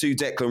linked to,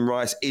 Declan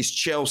Rice, is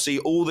Chelsea.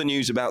 All the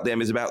news about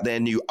them is about their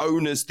new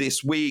owners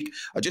this week.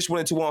 I just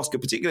wanted to ask a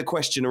particular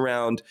question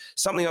around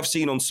something I've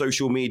seen on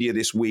social media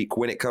this week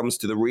when it comes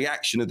to the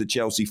reaction of the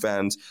Chelsea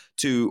fans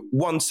to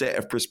one set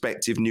of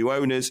prospective new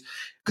owners,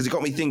 because it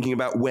got me thinking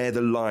about where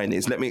the line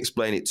is. Let me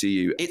explain it to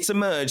you. It's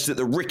emerged that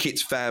the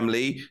Ricketts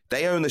family,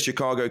 they own the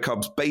Chicago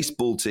Cubs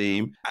baseball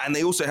team, and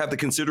they also have the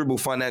considerable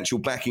financial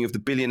backing of the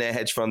billionaire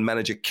hedge fund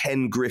manager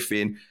Ken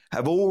Griffin,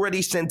 have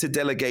already sent a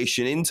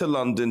delegation into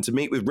London to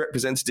meet with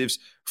representatives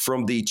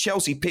from the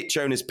Chelsea Pitch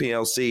Owners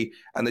PLC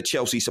and the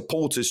Chelsea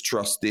Supporters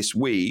Trust this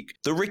week.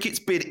 The Ricketts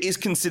bid is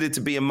considered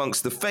to be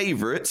amongst the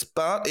favourites,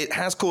 but it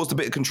has caused a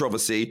bit of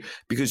controversy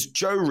because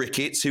Joe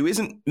Ricketts, who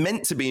isn't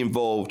meant to be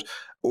involved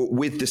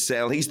with the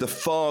sale, he's the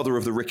father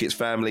of the Ricketts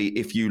family,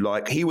 if you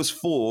like, he was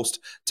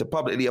forced to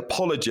publicly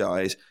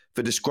apologise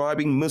for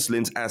describing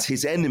Muslims as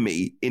his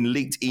enemy in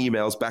leaked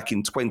emails back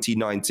in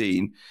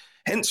 2019.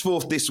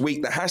 Henceforth this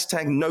week, the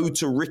hashtag No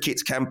to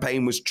Ricketts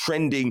campaign was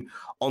trending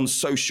on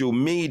social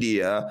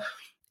media.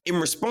 In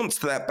response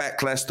to that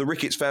backlash, the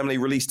Ricketts family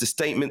released a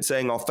statement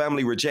saying, "Our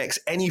family rejects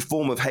any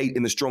form of hate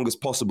in the strongest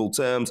possible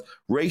terms.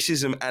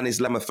 Racism and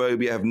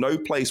Islamophobia have no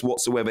place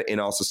whatsoever in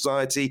our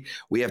society.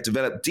 We have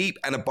developed deep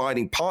and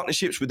abiding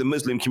partnerships with the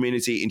Muslim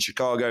community in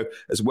Chicago,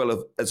 as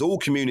well as all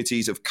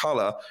communities of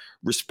color.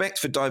 Respect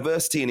for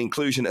diversity and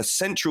inclusion are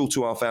central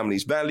to our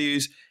family's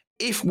values.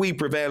 If we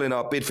prevail in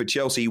our bid for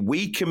Chelsea,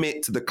 we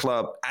commit to the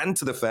club and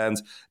to the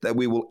fans that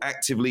we will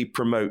actively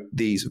promote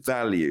these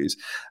values."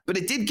 But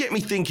it did get me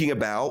thinking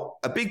about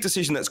a big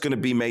decision that's going to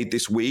be made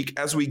this week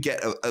as we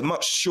get a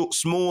much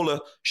smaller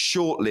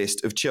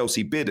shortlist of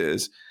Chelsea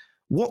bidders.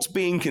 What's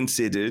being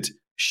considered?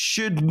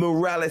 Should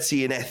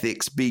morality and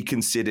ethics be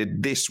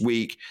considered this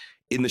week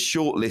in the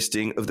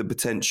shortlisting of the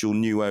potential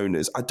new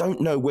owners? I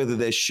don't know whether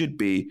there should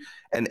be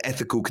an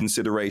ethical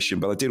consideration,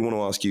 but I did want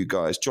to ask you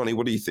guys. Johnny,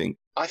 what do you think?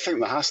 I think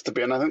there has to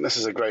be, and I think this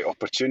is a great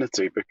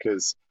opportunity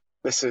because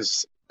this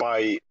is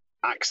by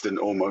accident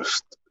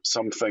almost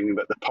something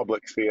that the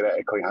public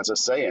theoretically has a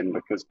say in,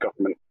 because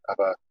government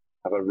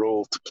have a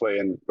role to play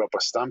in rubber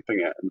stamping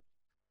it. And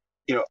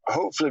you know,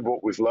 hopefully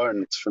what we've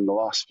learned from the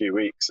last few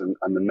weeks and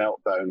the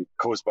meltdown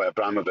caused by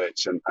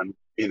Abramovich and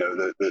you know,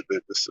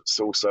 the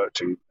soul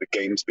searching the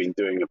game's been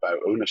doing about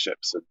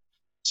ownerships and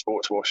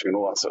sports washing and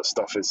all that sort of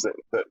stuff is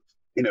that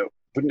you know,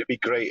 wouldn't it be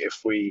great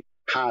if we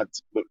had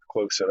looked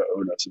closer at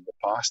owners in the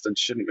past, and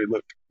shouldn't we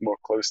look more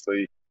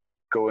closely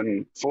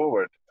going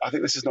forward? I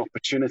think this is an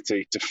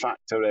opportunity to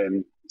factor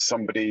in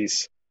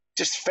somebody's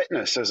just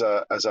fitness as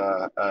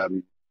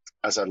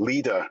a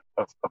leader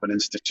of an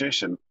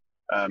institution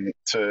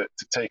to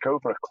take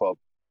over a club.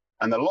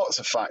 And there are lots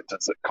of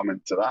factors that come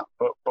into that,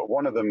 but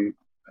one of them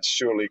has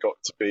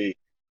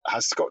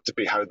got to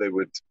be how they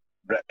would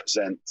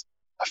represent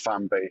a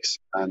fan base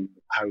and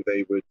how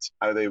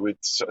they would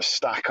sort of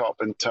stack up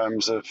in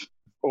terms of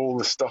all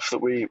the stuff that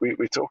we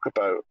talk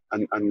about.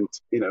 And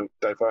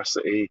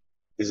diversity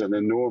is an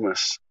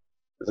enormous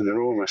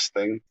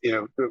thing.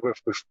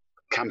 We've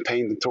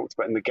campaigned and talked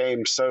about in the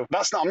game. So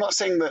I'm not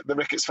saying that the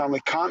Ricketts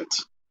family can't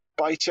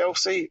buy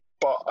Chelsea,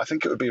 but I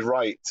think it would be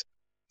right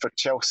for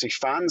Chelsea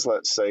fans,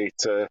 let's say,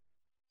 to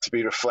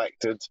be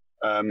reflected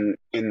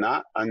in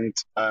that, and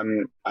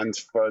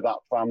for that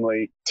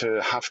family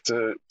to have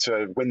to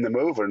win them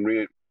over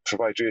and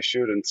provide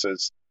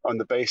reassurances on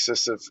the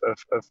basis of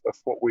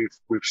what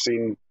we've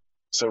seen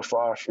so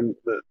far from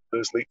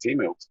those leaked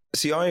emails.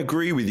 See, I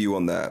agree with you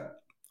on that.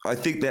 I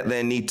think that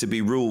there need to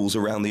be rules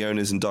around the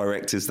owners and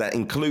directors that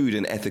include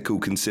an ethical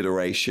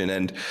consideration,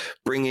 and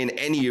bring in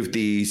any of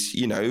these.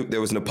 There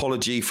was an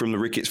apology from the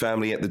Ricketts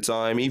family at the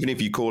time. Even if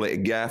you call it a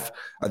gaffe,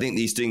 I think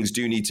these things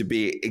do need to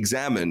be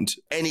examined.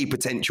 Any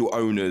potential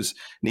owners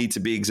need to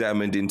be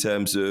examined in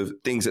terms of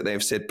things that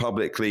they've said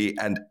publicly,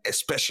 and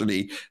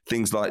especially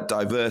things like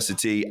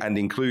diversity and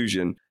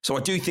inclusion. So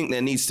I do think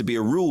there needs to be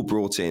a rule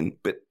brought in,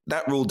 but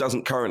that rule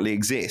doesn't currently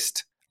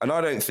exist. And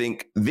I don't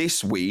think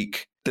this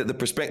week that the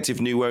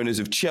prospective new owners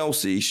of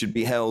Chelsea should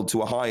be held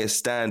to a higher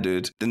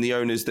standard than the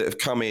owners that have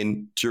come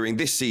in during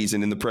this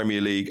season in the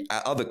Premier League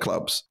at other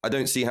clubs. I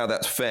don't see how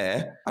that's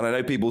fair. And I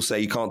know people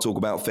say you can't talk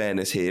about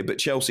fairness here, but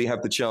Chelsea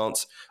have the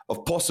chance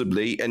of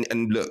possibly,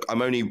 and look,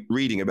 I'm only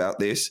reading about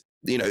this,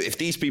 if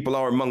these people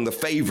are among the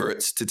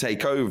favourites to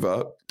take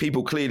over,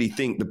 people clearly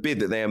think the bid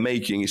that they are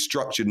making is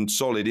structured and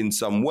solid in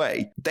some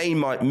way. They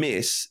might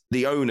miss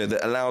the owner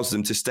that allows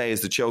them to stay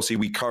as the Chelsea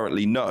we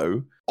currently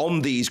know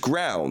on these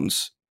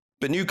grounds.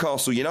 But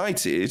Newcastle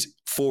United,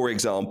 for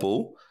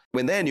example,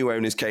 when their new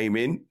owners came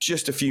in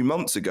just a few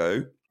months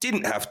ago,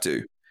 didn't have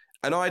to.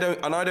 And I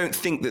don't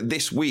think that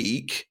this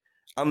week,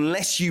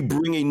 unless you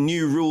bring in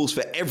new rules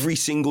for every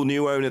single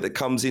new owner that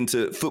comes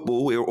into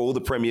football or the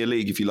Premier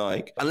League, if you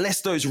like,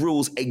 unless those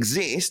rules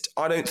exist,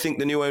 I don't think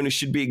the new owners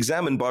should be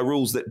examined by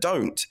rules that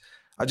don't.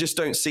 I just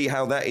don't see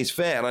how that is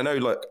fair. And I know,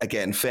 look,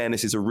 again,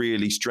 fairness is a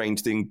really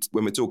strange thing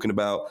when we're talking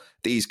about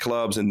these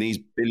clubs and these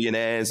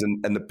billionaires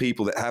and the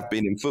people that have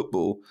been in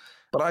football.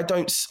 But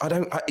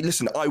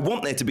listen, I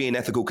want there to be an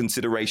ethical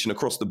consideration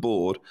across the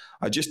board.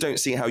 I just don't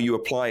see how you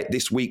apply it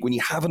this week when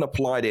you haven't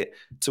applied it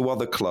to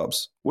other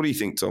clubs. What do you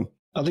think, Tom?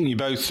 I think you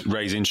both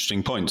raise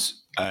interesting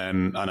points.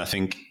 And I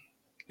think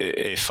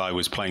if I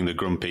was playing the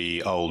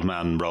grumpy old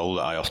man role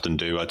that I often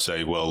do, I'd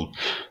say, well,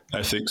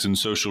 ethics and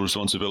social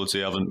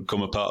responsibility haven't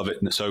come a part of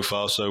it so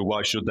far, so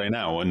why should they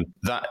now? And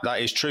that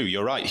is true.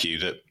 You're right, Hugh,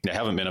 that they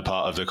haven't been a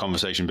part of the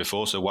conversation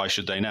before, so why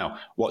should they now?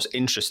 What's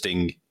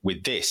interesting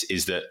with this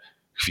is that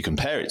if you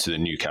compare it to the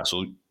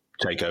Newcastle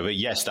takeover,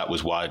 yes, that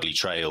was widely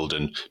trailed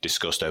and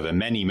discussed over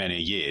many, many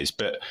years.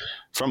 But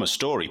from a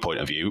story point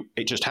of view,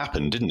 it just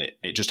happened, didn't it?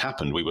 It just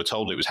happened. We were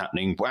told it was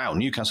happening. Wow,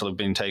 Newcastle have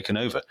been taken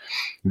over.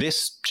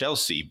 This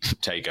Chelsea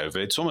takeover,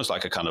 it's almost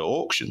like a kind of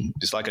auction.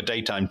 It's like a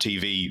daytime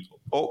TV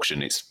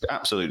auction. It's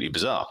absolutely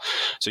bizarre.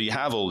 So you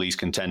have all these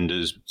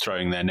contenders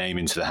throwing their name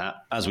into the hat.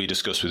 As we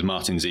discussed with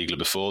Martin Ziegler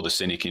before, the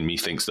cynic in me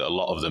thinks that a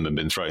lot of them have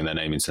been throwing their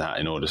name into the hat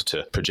in order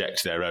to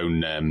project their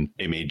own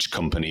image,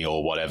 company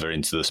or whatever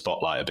into the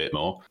spotlight a bit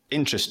more.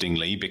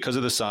 Interestingly, because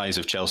of the size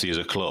of Chelsea as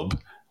a club,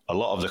 a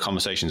lot of the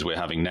conversations we're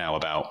having now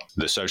about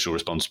the social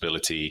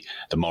responsibility,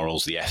 the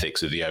morals, the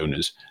ethics of the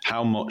owners,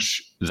 how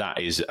much that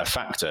is a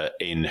factor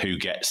in who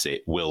gets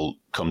it will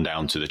come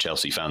down to the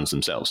Chelsea fans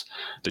themselves.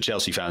 The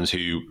Chelsea fans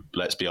who,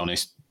 let's be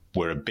honest,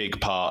 were a big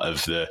part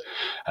of the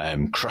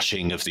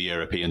crushing of the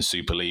European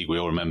Super League. We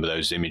all remember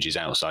those images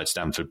outside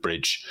Stamford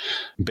Bridge.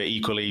 But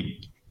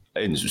equally,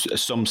 in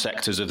some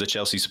sectors of the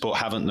Chelsea support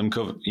haven't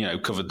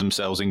covered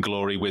themselves in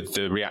glory with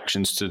the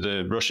reactions to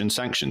the Russian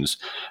sanctions.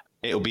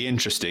 It'll be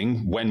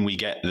interesting when we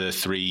get the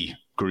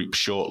 3-group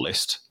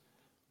shortlist,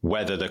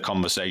 whether the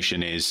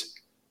conversation is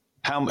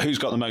who's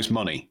got the most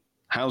money,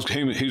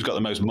 who's got the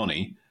most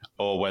money,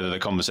 or whether the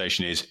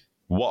conversation is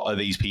what are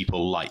these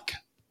people like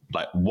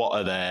what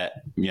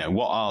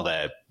are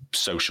their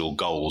social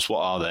goals,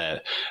 what are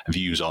their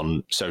views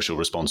on social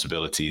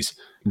responsibilities.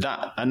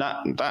 That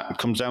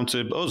comes down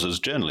to us as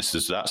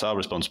journalists. That's our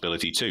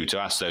responsibility too, to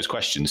ask those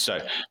questions. So,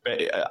 but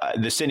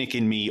the cynic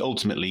in me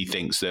ultimately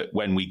thinks that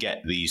when we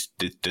get the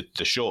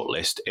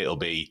shortlist, it'll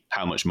be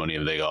how much money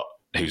have they got,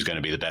 who's going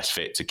to be the best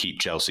fit to keep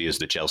Chelsea as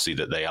the Chelsea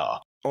that they are.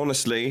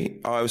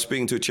 Honestly, I was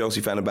speaking to a Chelsea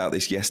fan about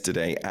this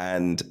yesterday,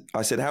 and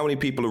I said, how many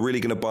people are really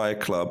going to buy a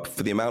club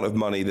for the amount of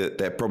money that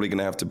they're probably going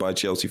to have to buy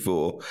Chelsea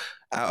for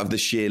out of the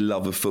sheer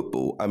love of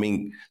football? I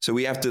mean, so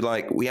we have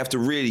to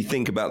really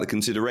think about the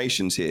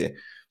considerations here.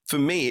 For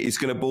me, it's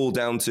going to boil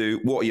down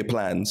to, what are your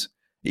plans?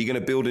 Are you going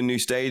to build a new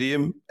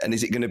stadium? And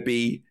is it going to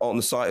be on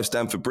the site of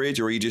Stamford Bridge,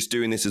 or are you just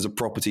doing this as a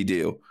property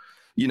deal?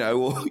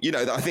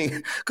 I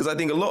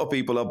think a lot of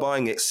people are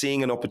buying it,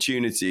 seeing an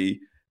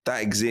opportunity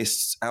that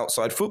exists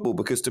outside football,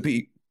 because to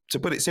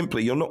put it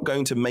simply, you're not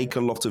going to make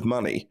a lot of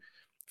money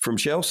from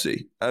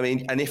Chelsea. I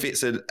mean, and if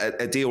it's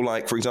a deal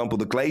like, for example,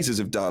 the Glazers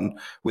have done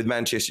with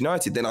Manchester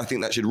United, then I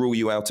think that should rule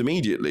you out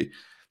immediately.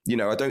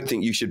 I don't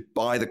think you should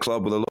buy the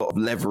club with a lot of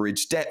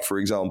leveraged debt, for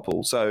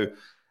example. So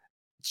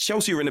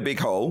Chelsea are in a big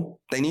hole.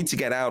 They need to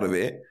get out of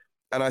it.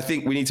 And I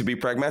think we need to be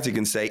pragmatic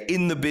and say,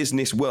 in the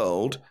business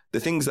world, the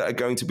things that are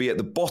going to be at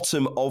the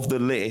bottom of the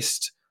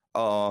list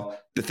are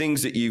the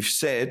things that you've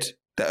said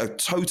that are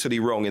totally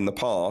wrong in the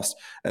past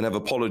and have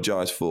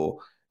apologized for.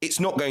 It's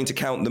not going to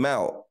count them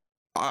out.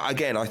 I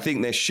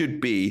think there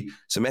should be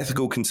some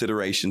ethical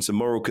consideration, some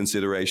moral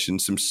consideration,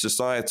 some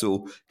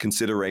societal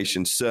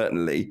consideration,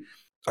 certainly.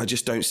 I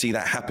just don't see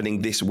that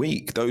happening this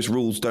week. Those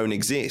rules don't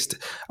exist.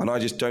 And I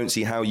just don't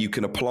see how you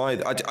can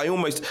apply. I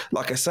almost,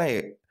 like I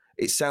say,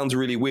 it sounds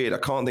really weird. I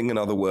can't think of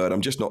another word. I'm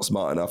just not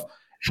smart enough.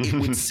 It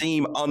would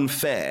seem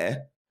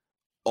unfair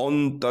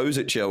on those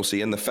at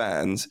Chelsea and the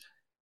fans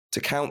to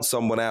count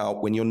someone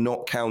out when you're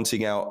not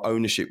counting out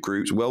ownership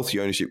groups, wealthy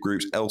ownership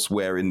groups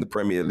elsewhere in the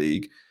Premier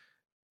League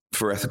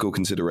for ethical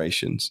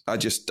considerations. I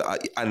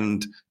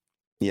don't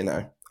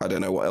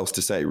know what else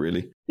to say,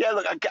 really. Yeah,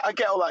 look, I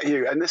get all that,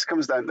 Hugh, and this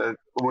comes down to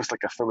almost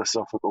like a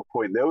philosophical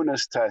point. The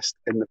owners' test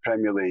in the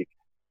Premier League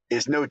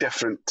is no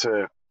different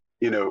to,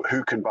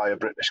 who can buy a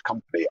British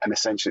company, and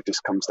essentially it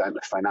just comes down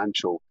to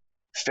financial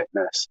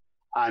fitness.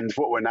 And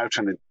what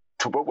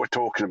we're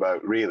talking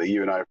about, really,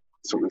 you and I are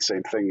sort of the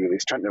same thing,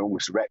 is trying to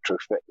almost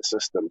retrofit the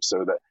system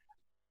so that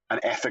an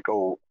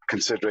ethical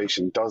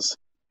consideration does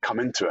come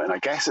into it. And I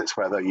guess it's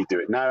whether you do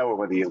it now or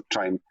whether you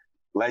try and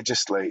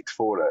legislate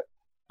for it.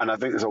 And I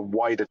think there's a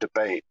wider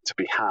debate to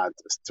be had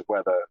as to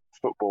whether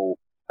football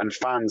and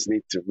fans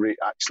need to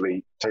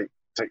actually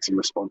take some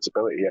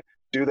responsibility here.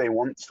 Do they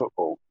want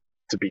football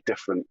to be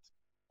different?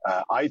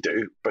 I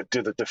do, but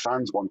do the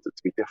fans want it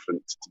to be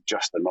different to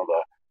just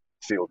another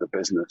field of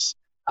business,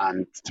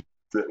 and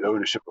the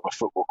ownership of a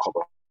football club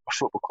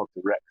to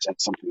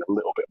represent something a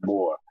little bit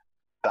more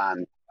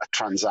than a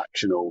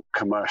transactional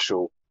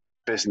commercial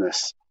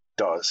business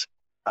does?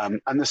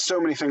 And there's so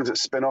many things that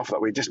spin off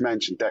that. We just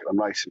mentioned Declan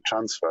Rice and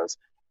transfers.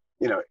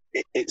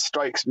 It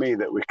strikes me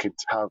that we could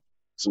have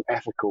some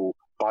ethical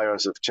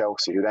buyers of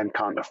Chelsea who then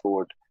can't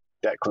afford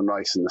Declan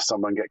Rice in the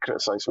summer and get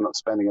criticised for not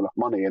spending enough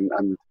money.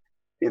 And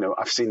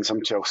I've seen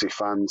some Chelsea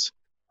fans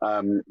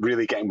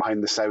really getting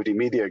behind the Saudi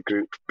media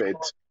group bid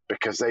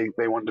because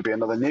they want to be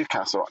another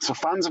Newcastle. So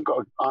fans have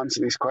got to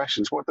answer these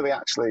questions. What do they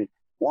actually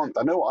want?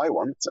 I know what I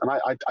want, and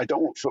I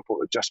don't want football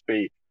to just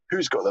be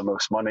who's got the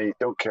most money,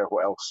 don't care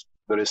what else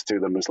there is to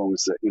them as long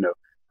as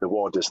the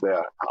wad is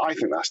there. I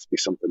think there has to be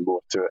something more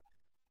to it.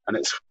 And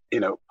it's,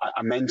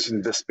 I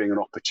mentioned this being an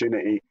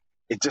opportunity.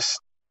 It just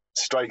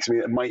strikes me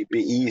that it might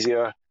be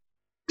easier,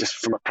 just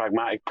from a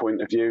pragmatic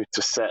point of view,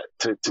 to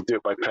do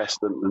it by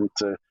precedent than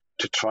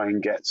to try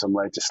and get some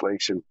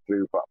legislation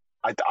through. But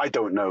I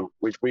don't know.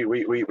 We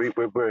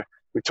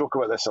talk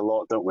about this a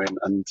lot, don't we?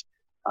 And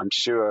I'm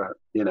sure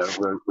we're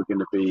going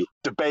to be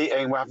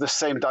debating. We have the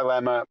same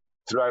dilemma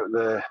throughout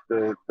the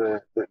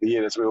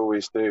year as we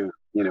always do.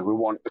 We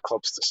want the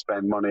clubs to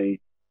spend money,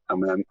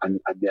 and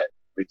yet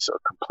we sort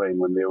of complain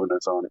when the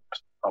owners aren't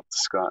up to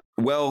scratch.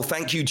 Well,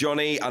 thank you,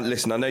 Johnny. And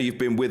listen, I know you've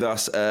been with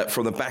us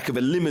from the back of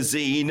a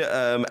limousine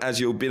as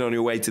you've been on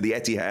your way to the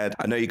Etihad.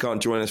 I know you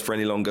can't join us for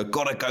any longer.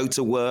 Got to go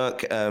to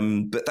work.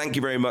 But thank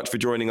you very much for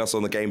joining us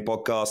on the Game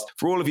Podcast.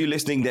 For all of you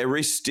listening, there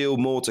is still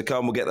more to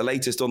come. We'll get the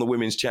latest on the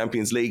Women's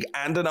Champions League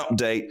and an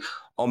update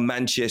on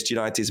Manchester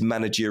United's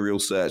managerial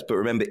search. But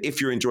remember, if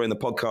you're enjoying the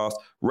podcast,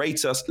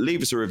 rate us,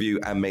 leave us a review,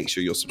 and make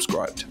sure you're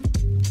subscribed.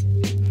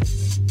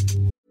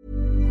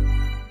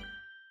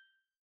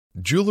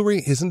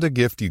 Jewelry isn't a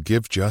gift you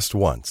give just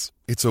once.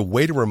 It's a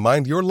way to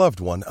remind your loved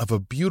one of a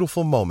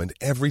beautiful moment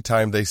every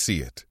time they see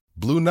it.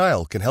 Blue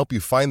Nile can help you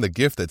find the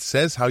gift that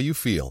says how you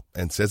feel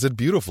and says it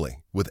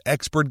beautifully, with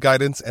expert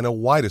guidance and a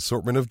wide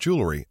assortment of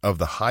jewelry of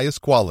the highest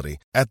quality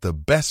at the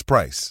best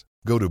price.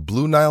 Go to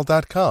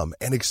BlueNile.com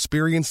and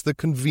experience the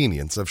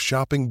convenience of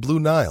shopping Blue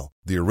Nile,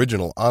 the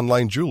original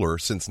online jeweler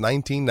since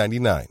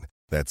 1999.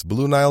 That's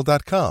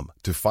BlueNile.com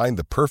to find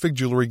the perfect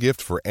jewelry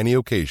gift for any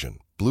occasion.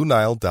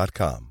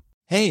 BlueNile.com.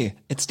 Hey,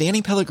 it's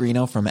Danny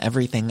Pellegrino from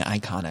Everything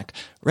Iconic.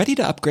 Ready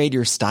to upgrade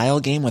your style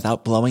game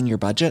without blowing your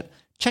budget?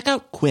 Check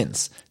out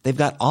Quince. They've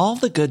got all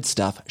the good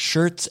stuff,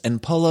 shirts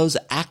and polos,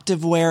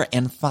 activewear,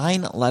 and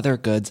fine leather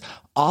goods,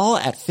 all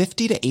at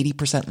 50 to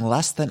 80%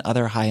 less than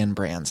other high-end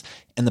brands.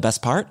 And the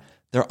best part?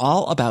 They're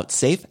all about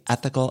safe,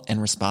 ethical,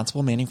 and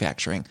responsible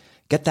manufacturing.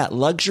 Get that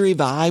luxury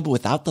vibe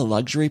without the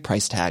luxury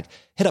price tag.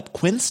 Hit up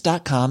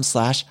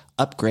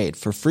quince.com/upgrade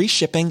for free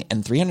shipping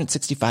and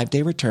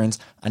 365-day returns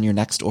on your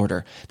next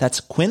order. That's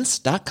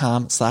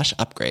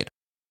quince.com/upgrade.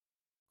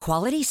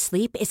 Quality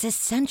sleep is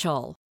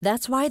essential.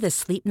 That's why the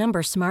Sleep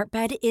Number Smart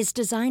Bed is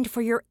designed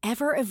for your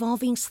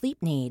ever-evolving sleep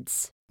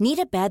needs. Need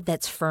a bed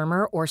that's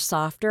firmer or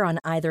softer on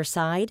either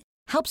side?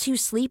 Helps you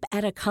sleep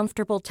at a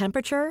comfortable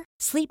temperature?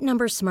 Sleep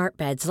Number Smart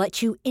Beds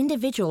let you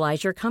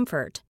individualize your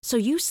comfort so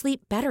you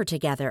sleep better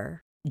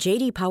together.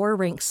 J.D. Power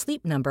ranks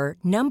Sleep Number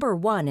number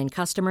 1 in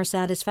customer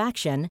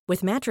satisfaction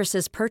with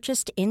mattresses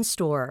purchased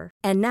in-store.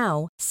 And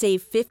now,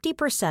 save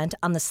 50%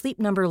 on the Sleep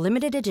Number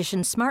Limited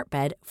Edition Smart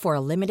Bed for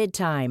a limited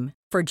time.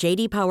 For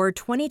J.D. Power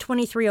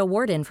 2023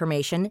 award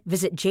information,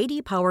 visit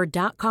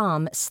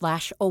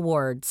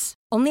jdpower.com/awards.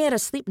 Only at a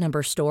Sleep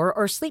Number store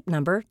or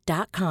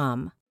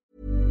sleepnumber.com.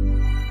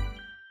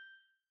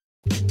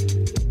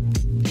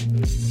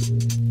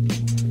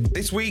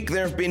 This week,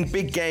 there have been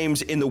big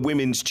games in the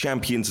Women's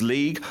Champions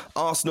League.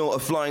 Arsenal are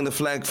flying the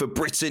flag for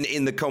Britain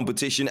in the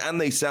competition, and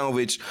they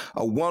salvaged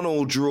a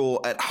 1-1 draw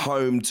at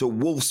home to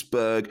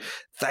Wolfsburg,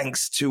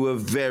 thanks to a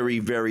very,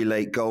 very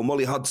late goal.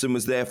 Molly Hudson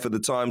was there for the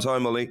Times. Hi,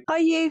 Molly. Hi,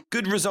 you.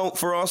 Good result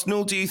for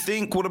Arsenal, do you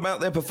think? What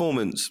about their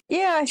performance?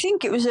 Yeah, I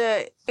think it was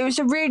a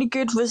really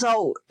good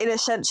result in a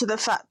sense of the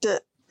fact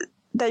that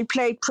they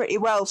played pretty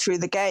well through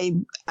the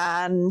game,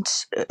 and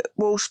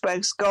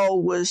Wolfsburg's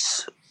goal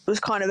was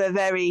kind of a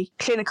very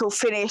clinical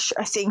finish.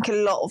 I think a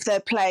lot of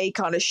their play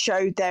kind of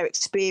showed their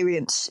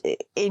experience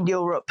in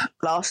Europe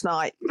last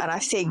night, and I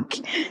think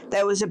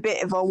there was a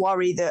bit of a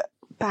worry that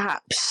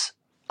perhaps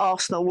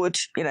Arsenal would,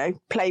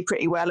 play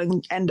pretty well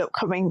and end up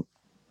coming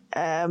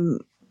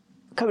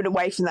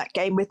away from that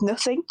game with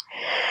nothing.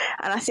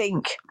 And I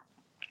think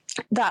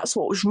that's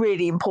what was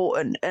really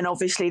important. And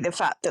obviously the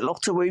fact that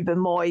Lotte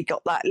Wubben-Moy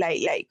got that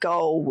late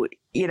goal,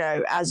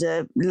 as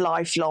a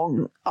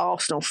lifelong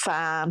Arsenal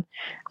fan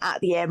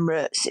at the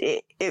Emirates,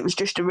 it was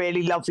just a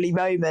really lovely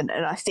moment.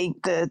 And I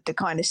think the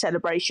kind of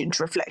celebrations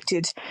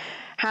reflected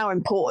how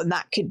important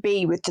that could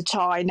be with the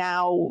tie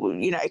now,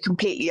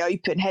 completely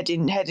open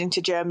heading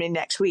to Germany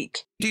next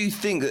week. Do you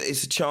think that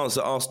it's a chance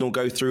that Arsenal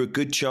go through, a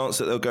good chance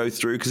that they'll go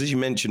through? Because as you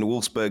mentioned,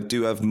 Wolfsburg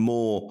do have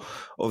more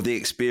of the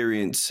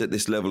experience at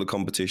this level of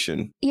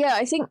competition. Yeah,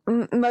 I think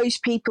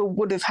most people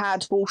would have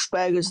had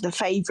Wolfsburg as the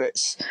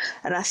favourites.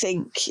 And I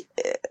think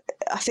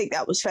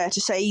that was fair to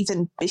say.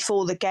 Even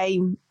before the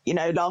game,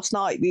 last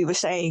night we were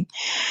saying,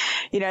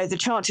 the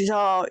chances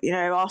are,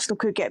 Arsenal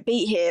could get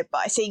beat here.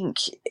 But I think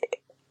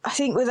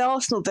with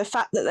Arsenal, the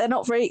fact that they're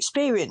not very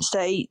experienced,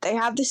 they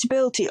have this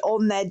ability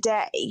on their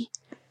day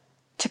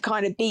to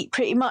kind of beat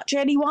pretty much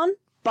anyone,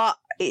 but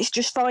it's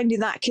just finding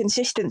that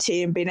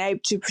consistency and being able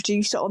to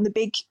produce it on the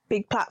big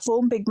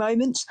platform, big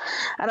moments.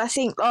 And I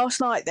think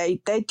last night they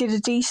did a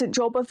decent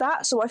job of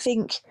that. So I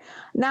think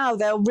now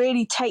they'll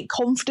really take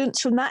confidence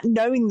from that,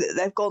 knowing that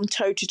they've gone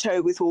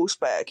toe-to-toe with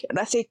Wolfsburg. And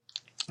I think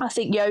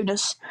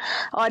Jonas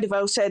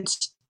Eideveld said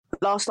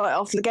last night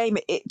after the game,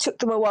 it took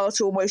them a while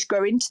to almost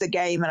grow into the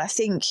game. And I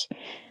think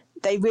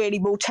they really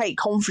will take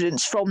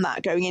confidence from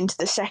that going into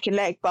the second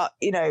leg. But,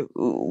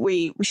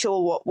 we saw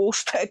what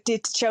Wolfsburg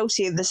did to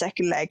Chelsea in the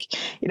second leg,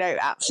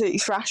 absolutely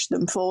thrashed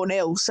them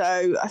 4-0.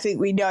 So I think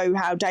we know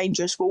how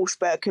dangerous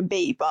Wolfsburg can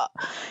be. But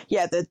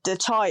yeah, the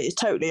tie is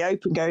totally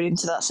open going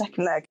into that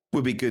second leg.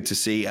 Would be good to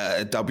see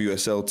a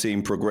WSL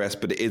team progress,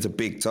 but it is a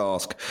big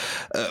task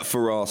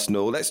for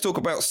Arsenal. Let's talk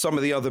about some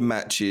of the other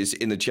matches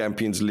in the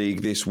Champions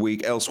League this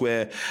week.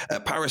 Elsewhere,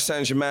 Paris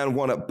Saint-Germain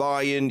won at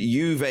Bayern,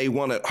 Juve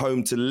won at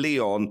home to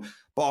Lyon.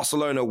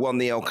 Barcelona won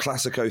the El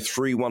Clasico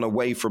 3-1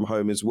 away from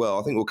home as well.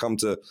 I think we'll come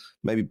to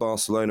maybe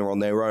Barcelona on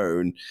their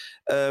own.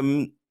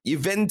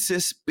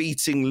 Juventus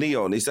beating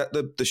Lyon, is that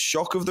the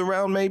shock of the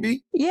round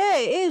maybe? Yeah,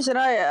 it is. And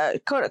I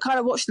kind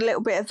of watched a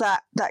little bit of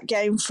that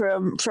game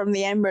from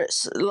the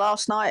Emirates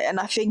last night, and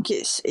I think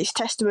it's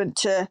testament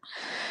to,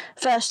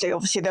 firstly,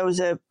 obviously there was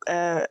a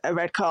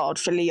red card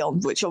for Lyon,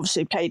 which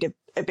obviously played a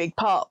big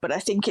part, but I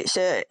think it's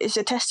a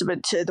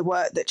testament to the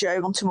work that Joe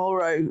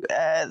Montemurro,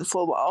 the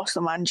former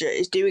Arsenal manager,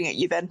 is doing at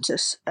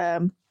Juventus.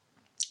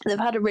 They've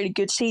had a really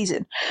good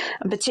season,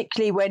 and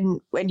particularly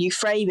when you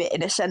frame it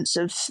in a sense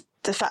of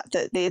the fact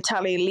that the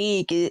Italian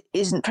league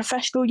isn't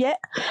professional yet.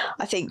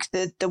 I think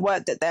the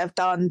work that they've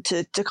done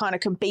to kind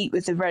of compete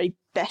with the very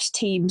best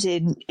teams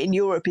in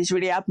Europe is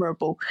really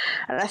admirable,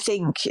 and I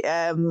think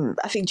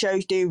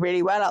Joe's doing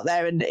really well out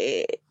there, and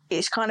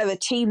it's kind of a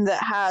team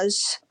that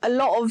has a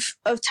lot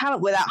of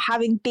talent without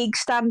having big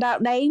standout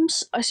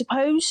names, I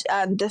suppose.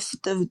 And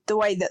the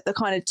way that the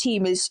kind of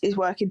team is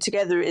working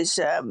together is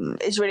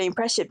really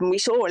impressive. And we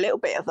saw a little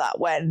bit of that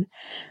when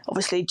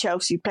obviously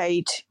Chelsea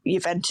played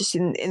Juventus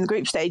in the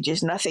group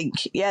stages. And I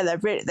think, yeah,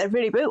 they've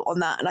really built on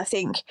that. And I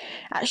think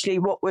actually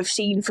what we've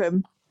seen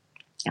from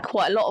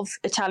quite a lot of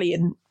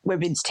Italian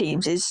women's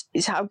teams is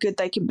how good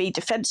they can be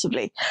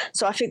defensively.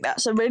 So I think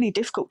that's a really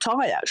difficult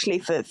tie actually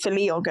for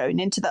Lyon going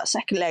into that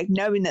second leg,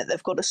 knowing that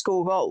they've got to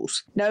score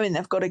goals, knowing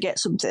they've got to get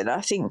something.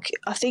 I think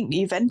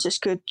Juventus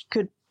could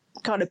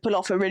kind of pull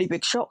off a really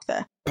big shock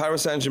there.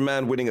 Paris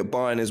Saint-Germain winning at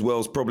Bayern as well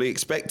is probably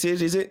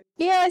expected, is it?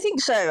 Yeah, I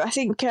think so. I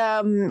think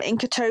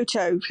Inka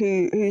Toto,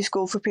 who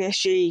scored for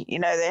PSG,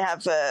 they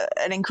have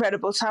an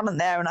incredible talent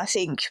there, and I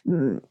think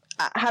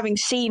having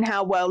seen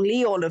how well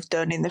Lyon have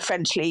done in the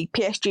French league,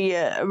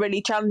 PSG are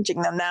really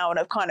challenging them now and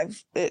have kind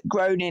of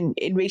grown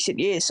in recent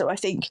years. So I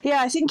think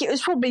it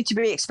was probably to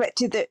be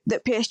expected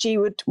that PSG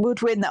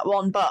would win that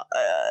one. But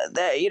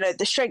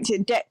the strength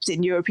and depth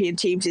in European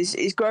teams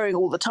is growing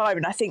all the time,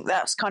 and I think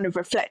that's kind of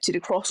reflected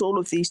across all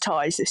of these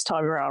ties this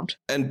time around.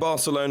 And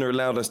Barcelona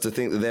allowed us to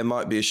think that there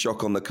might be a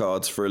shock on the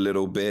cards for a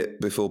little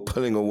bit before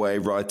pulling away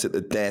right at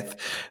the death.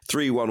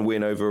 3-1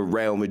 win over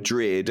Real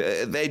Madrid.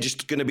 They're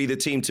just going to be the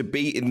team to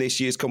beat in this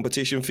year's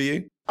competition for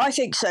you? I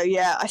think so,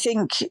 yeah. I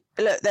think,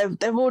 look,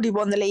 they've already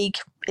won the league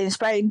in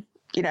Spain.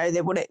 You know,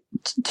 they won it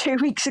 2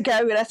 weeks ago,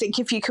 and I think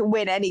if you can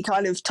win any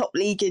kind of top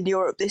league in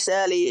Europe this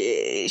early,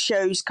 it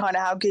shows kind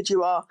of how good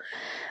you are.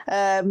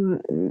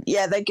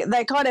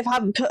 They kind of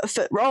haven't put a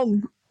foot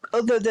wrong,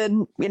 other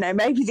than, you know,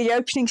 maybe the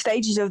opening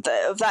stages of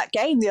that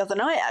game the other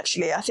night.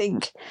 Actually, I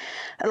think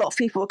a lot of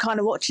people were kind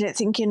of watching it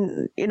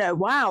thinking, you know,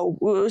 wow,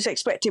 we was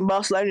expecting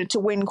Barcelona to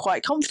win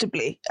quite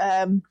comfortably.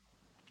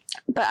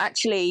 But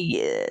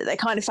actually, they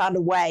kind of found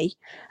a way,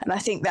 and I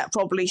think that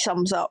probably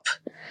sums up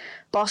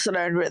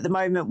Barcelona at the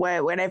moment,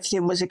 where when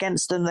everything was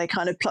against them, they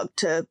kind of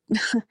plucked a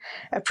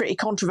pretty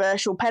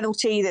controversial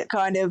penalty that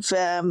kind of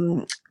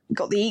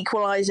got the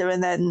equaliser,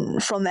 and then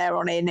from there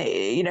on in,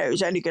 it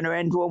was only going to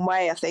end one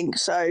way, I think.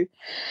 So, and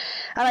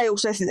I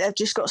also think they've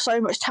just got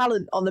so much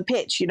talent on the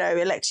pitch. You know,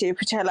 Alexia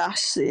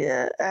Putellas,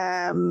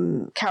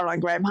 Caroline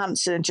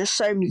Graham-Hansen, just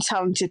so many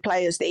talented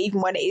players that even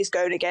when it is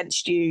going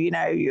against you, you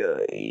know,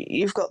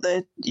 you've got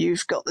the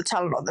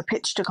talent on the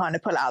pitch to kind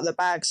of pull out of the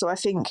bag. So I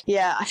think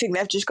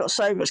they've just got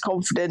so much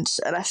confidence,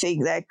 and I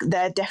think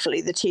they're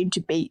definitely the team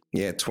to beat.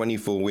 Yeah,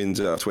 24 wins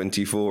out of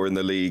 24 in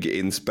the league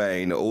in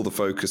Spain. All the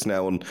focus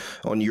now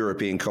on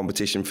European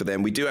competition for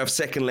them. We do have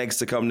second legs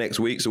to come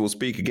next week, so we'll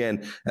speak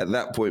again at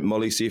that point,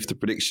 Molly, see if the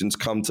predictions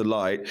come to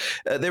light.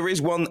 There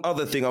is one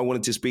other thing I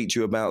wanted to speak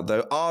to you about,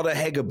 though. Ada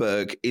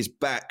Hegerberg is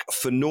back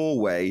for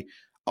Norway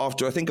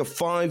after, I think, a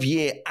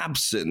 5-year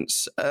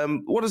absence.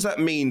 What does that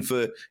mean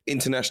for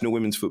international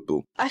women's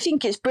football? I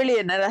think it's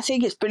brilliant, and I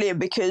think it's brilliant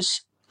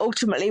because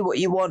ultimately what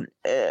you want,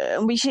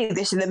 and we see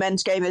this in the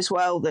men's game as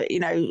well, that, you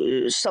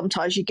know,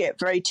 sometimes you get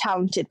very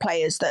talented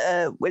players that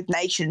are with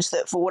nations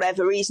that for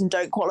whatever reason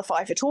don't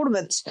qualify for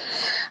tournaments.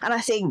 And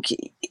I think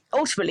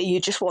ultimately you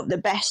just want the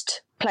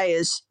best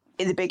players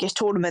in the biggest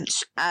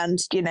tournaments, and,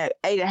 you know,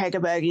 Ada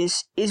Hegerberg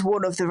is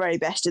one of the very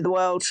best in the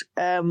world.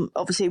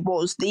 Obviously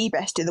was the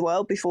best in the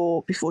world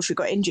before she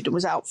got injured and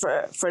was out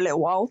for a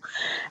little while.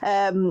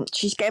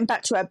 She's getting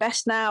back to her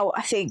best now.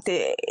 I think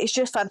that it's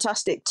just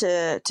fantastic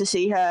to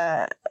see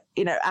her,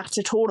 you know, at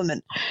a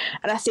tournament.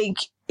 And I think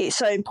it's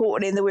so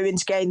important in the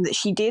women's game that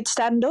she did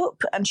stand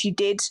up and she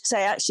did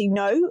say, actually,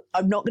 no,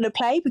 I'm not going to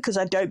play because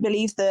I don't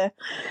believe the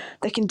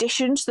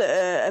conditions that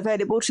are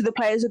available to the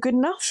players are good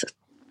enough.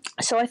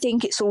 So I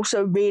think it's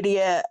also really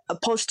a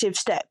positive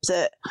step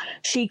that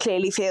she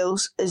clearly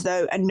feels as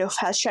though enough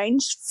has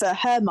changed for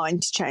her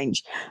mind to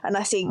change. And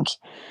I think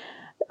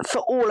for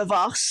all of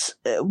us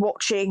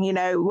watching, you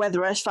know,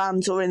 whether as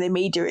fans or in the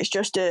media, it's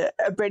just a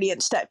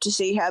brilliant step to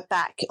see her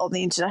back on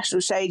the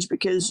international stage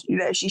because, you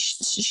know,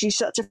 she's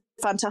such a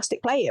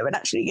fantastic player. And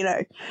actually, you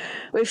know,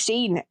 we've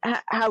seen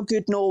how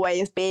good Norway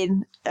have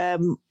been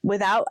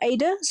without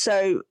Ada.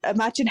 So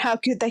imagine how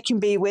good they can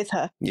be with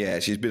her. Yeah,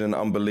 she's been an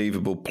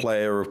unbelievable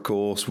player, of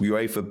course.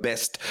 UEFA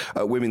Best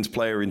Women's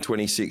Player in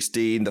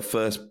 2016, the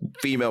first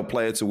female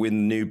player to win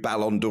the new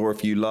Ballon d'Or,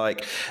 if you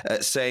like,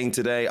 saying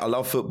today, I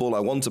love football, I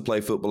want to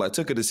play football. I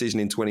took a decision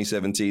in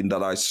 2017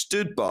 that I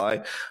stood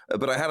by,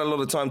 but I had a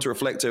lot of time to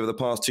reflect over the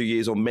past 2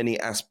 years on many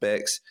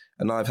aspects,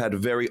 and I've had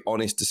very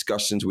honest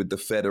discussions with the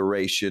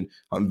Federation.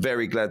 I'm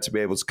very glad to be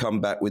able to come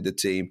back with the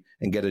team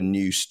and get a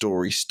new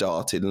story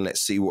started, and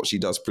let's see what she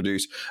does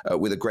produce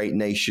with a great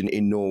nation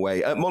in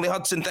Norway. Molly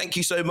Hudson, thank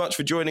you so much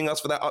for joining us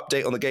for that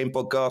update on the Game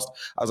podcast.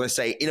 As I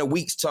say, in a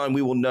week's time,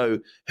 we will know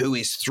who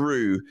is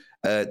through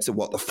to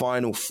the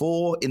Final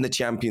Four in the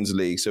Champions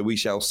League. So we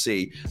shall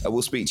see.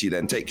 We'll speak to you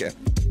then. Take care.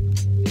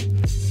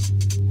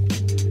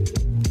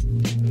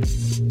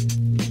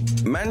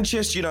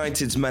 Manchester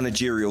United's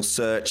managerial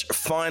search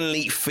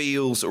finally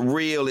feels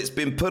real. It's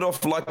been put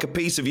off like a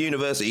piece of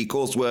university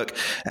coursework,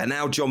 and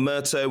now John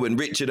Murtough and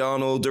Richard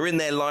Arnold are in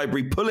their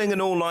library pulling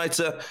an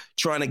all-nighter,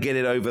 trying to get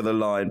it over the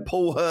line.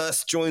 Paul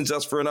Hurst joins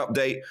us for an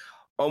update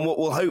on what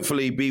will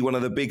hopefully be one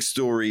of the big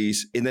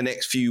stories in the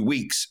next few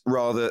weeks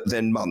rather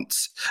than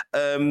months.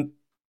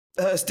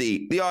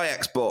 Hursty, the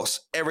Ajax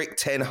boss, Erik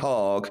ten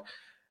Hag,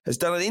 has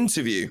done an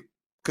interview.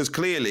 Because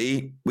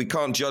clearly we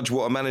can't judge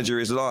what a manager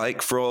is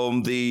like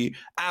from the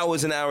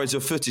hours and hours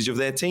of footage of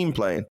their team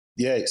playing.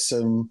 Yeah, it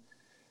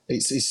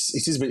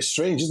is a bit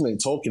strange, isn't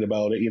it? Talking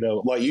about it, you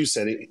know, like you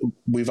said,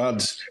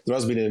 there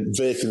has been a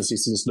vacancy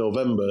since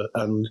November,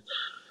 and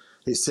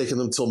it's taken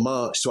them till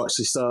March to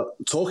actually start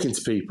talking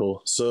to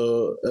people.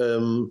 So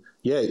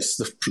it's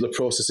the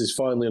process is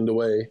finally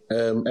underway.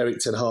 Erik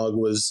ten Hag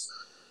was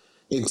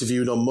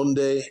interviewed on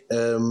Monday,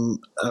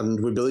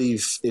 and we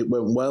believe it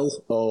went well,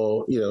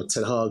 or, you know,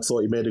 Ten Hag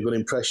thought he made a good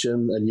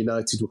impression, and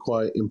United were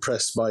quite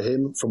impressed by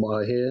him, from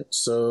what I hear.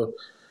 So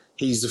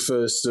he's the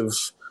first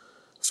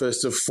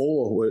of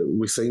four.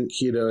 We think,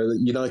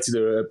 United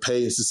are at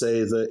pains to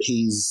say that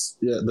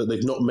that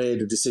they've not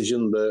made a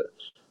decision, that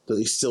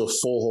it's still a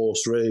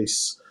 4-horse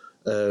race.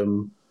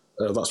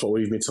 That's what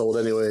we've been told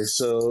anyway.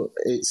 So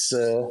it's,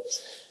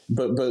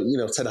 but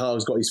Ten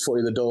Hag's got his foot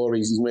in the door.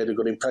 He's made a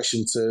good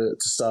impression to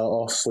start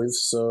off with.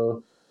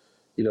 So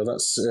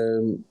that's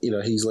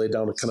he's laid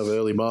down a kind of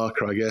early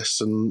marker, I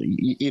guess. And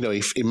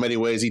if, in many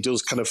ways he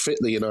does kind of fit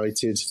the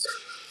United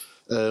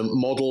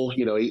model.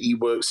 He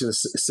works in a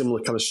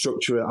similar kind of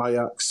structure at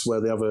Ajax,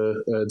 where they have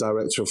a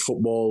director of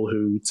football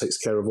who takes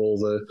care of all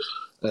the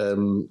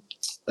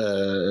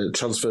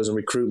transfers and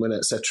recruitment,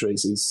 etc.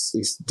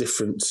 It's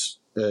different.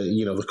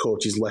 The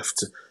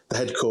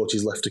head coach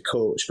is left to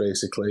coach,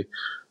 basically,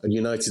 and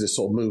United are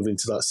sort of moving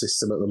to that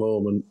system at the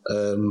moment,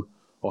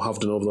 or have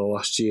done over the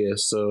last year.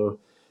 So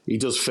he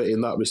does fit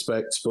in that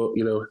respect, but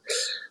we'll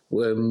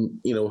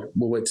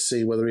wait to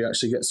see whether he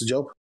actually gets the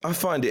job. I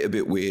find it a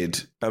bit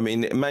weird. I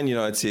mean, Man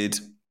United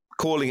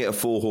calling it a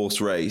 4-horse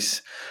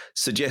race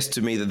suggests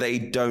to me that they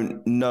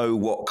don't know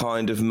what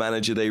kind of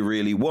manager they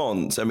really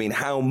want. I mean,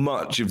 how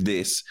much of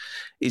this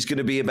is going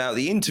to be about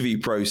the interview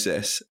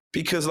process?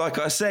 Because like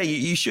I say,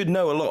 you should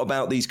know a lot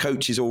about these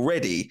coaches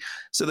already.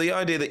 So the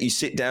idea that you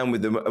sit down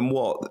with them and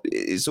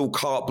it's all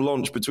carte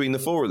blanche between the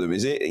four of them,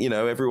 is it?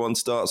 Everyone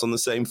starts on the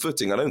same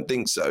footing. I don't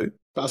think so.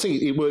 But I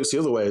think it works the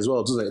other way as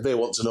well, doesn't it? They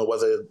want to know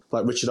whether,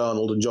 like Richard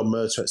Arnold and John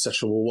Murtough,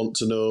 etc., will want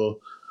to know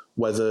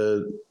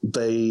whether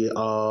they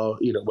are,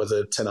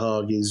 whether Ten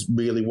Hag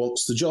really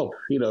wants the job.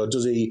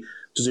 Does he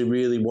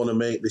really want to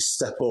make this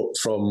step up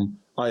from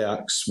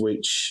Ajax,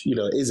 which,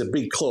 is a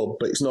big club,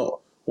 but it's not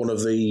one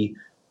of the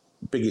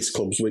biggest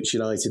clubs, which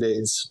United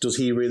is. Does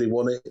he really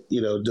want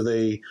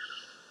it?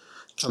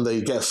 Can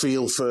they get a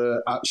feel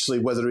for actually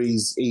whether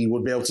he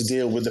would be able to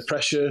deal with the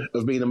pressure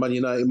of being a Man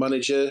United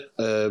manager?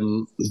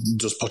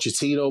 Does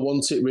Pochettino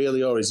want it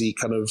really, or is he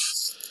kind of,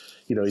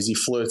 is he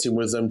flirting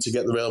with them to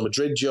get the Real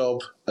Madrid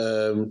job?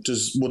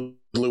 Would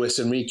Luis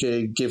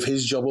Enrique give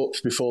his job up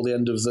before the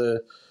end of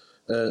the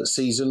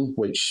season,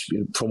 which,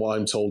 from what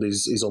I'm told,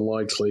 is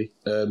unlikely,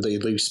 that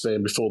he'd leave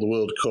Spain before the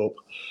World Cup?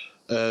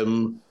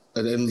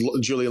 And then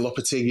Julian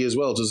Lopetegui as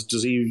well. Does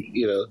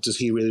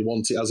he really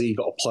want it? Has he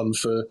got a plan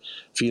for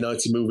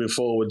United moving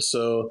forward?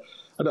 So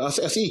I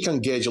think you can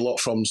gauge a lot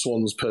from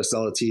Swan's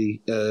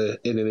personality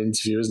in an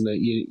interview, isn't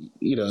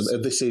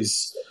it? This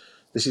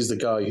is the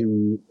guy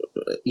who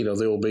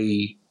they'll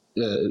be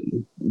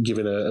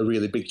given a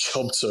really big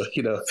job to.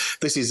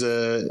 This is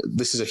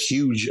a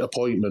huge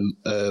appointment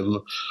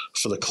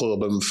for the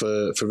club and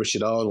for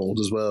Richard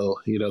Arnold as well.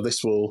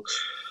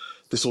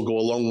 This will go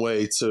a long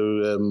way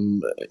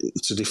to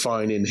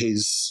defining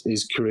his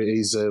career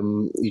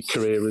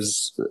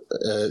as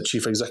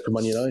chief executive of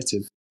Man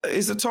United.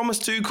 Is the Thomas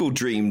Tuchel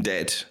dream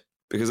dead?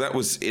 Because that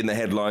was in the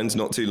headlines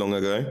not too long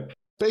ago.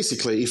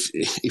 Basically,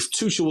 if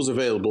Tuchel was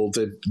available,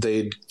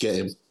 they'd get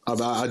him.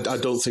 I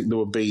don't think there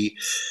would be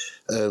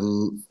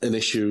an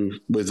issue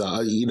with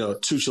that.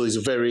 Tuchel is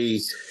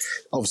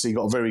obviously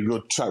got a very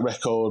good track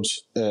record,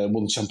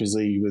 won the Champions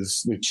League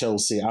with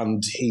Chelsea,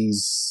 and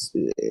his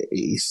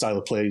style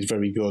of play is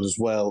very good as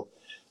well,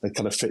 and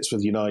kind of fits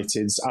with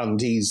United's. And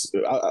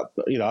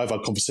I've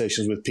had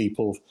conversations with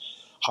people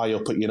high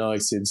up at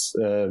United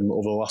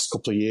over the last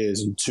couple of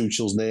years, and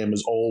Tuchel's name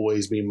has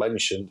always been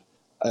mentioned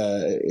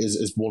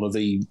as one of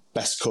the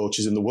best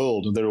coaches in the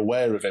world, and they're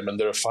aware of him and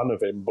they're a fan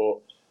of him. But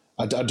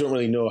I don't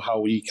really know how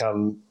we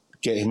can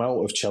get him out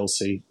of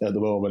Chelsea at the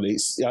moment.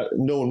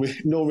 No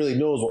one really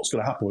knows what's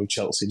going to happen with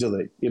Chelsea, do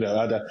they?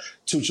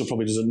 Tuchel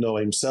probably doesn't know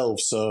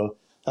himself, so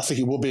I think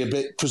it would be a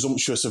bit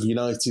presumptuous of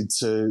United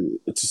to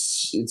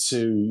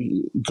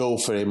go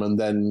for him and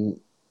then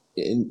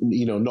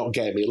not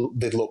get him.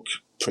 They'd look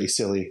pretty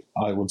silly,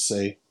 I would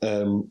say.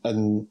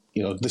 And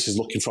this is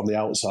looking from the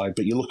outside,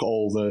 but you look at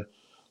all the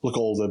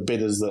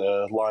bidders that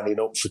are lining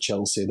up for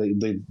Chelsea.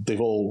 They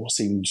all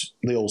seem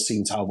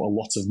to have a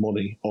lot of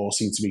money or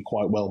seem to be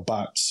quite well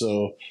backed.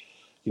 So,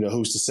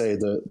 who's to say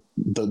that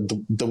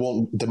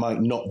there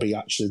might not be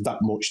actually that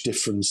much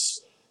difference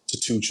to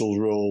Tuchel's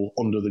role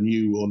under the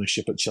new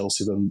ownership at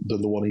Chelsea than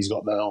the one he's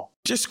got now.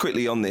 Just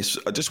quickly on this,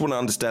 I just want to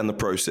understand the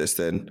process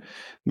then.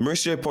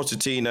 Mauricio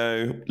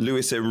Pochettino,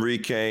 Luis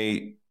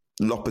Enrique,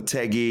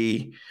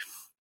 Lopetegui,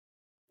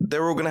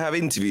 they're all going to have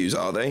interviews,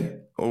 are they?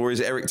 Or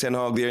is Erik Ten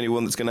Hag the only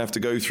one that's going to have to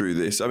go through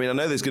this? I mean, I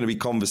know there's going to be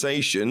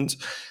conversations,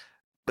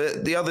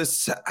 but the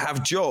others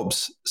have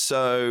jobs.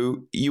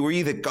 So you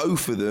either go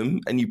for them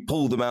and you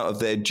pull them out of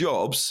their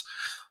jobs,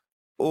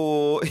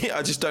 or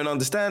I just don't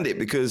understand it,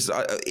 because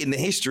in the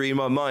history in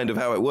my mind of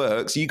how it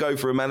works, you go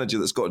for a manager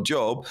that's got a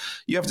job,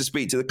 you have to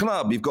speak to the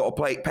club, you've got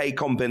to pay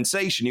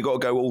compensation, you've got to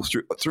go all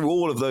through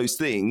all of those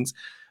things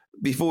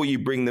before you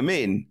bring them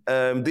in.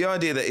 The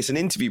idea that it's an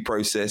interview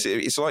process,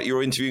 it's like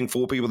you're interviewing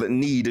for people that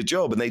need a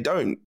job and they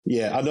don't.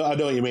 Yeah, I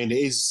know what you mean. It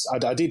is.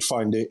 I did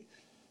find it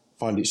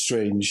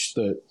strange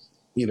that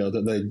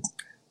that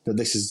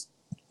this is.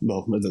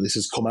 Well, that this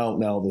has come out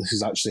now, that this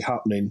is actually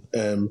happening.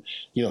 Ten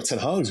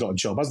Hag's got a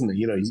job, hasn't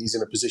he? He's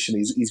in a position.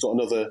 He's got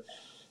another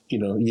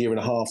year and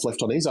a half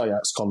left on his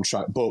Ajax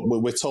contract. But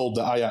we're told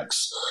that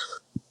Ajax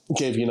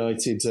gave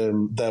United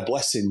their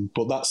blessing,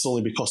 but that's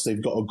only because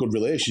they've got a good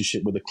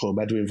relationship with the club.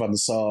 Edwin van der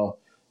Sar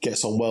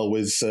gets on well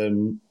with,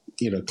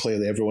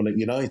 clearly everyone at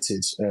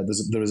United.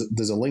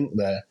 There's a link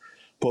there.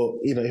 But,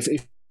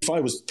 if I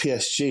was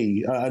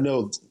PSG, I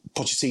know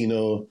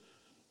Pochettino,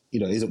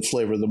 isn't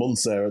flavour of the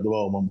month there at the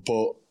moment,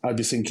 but I'd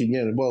be thinking,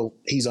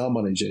 he's our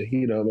manager.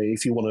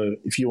 If you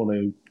want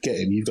to get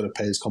him, you've got to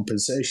pay his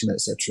compensation,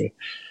 etc.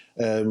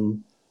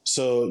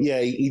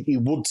 He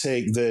would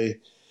take the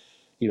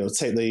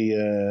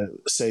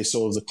say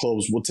so of the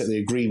clubs, would take the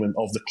agreement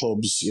of the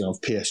clubs,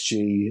 of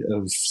PSG,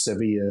 of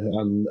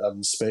Sevilla,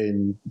 and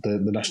Spain,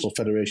 the national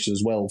federation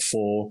as well,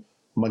 for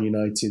Man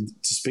United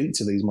to speak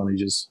to these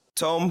managers.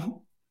 Tom,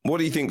 what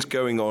do you think's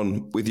going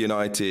on with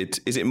United?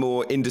 Is it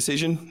more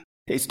indecision?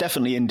 It's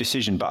definitely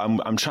indecision, but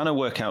I'm trying to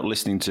work out,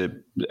 listening to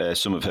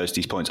some of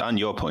Hirsty's points and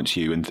your points,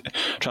 Hugh, and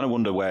trying to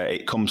wonder where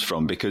it comes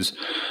from, because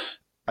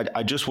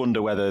I just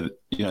wonder whether,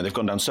 they've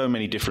gone down so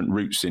many different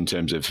routes in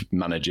terms of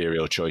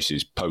managerial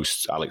choices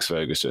post Alex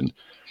Ferguson,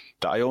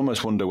 that I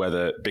almost wonder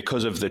whether,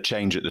 because of the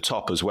change at the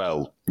top as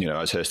well,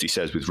 as Hirsty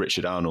says, with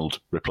Richard Arnold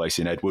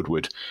replacing Ed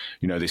Woodward,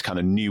 this kind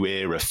of new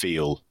era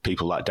feel,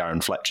 people like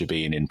Darren Fletcher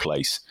being in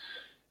place.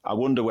 I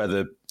wonder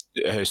whether,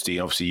 Hirsty,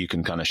 obviously you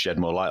can kind of shed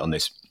more light on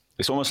this.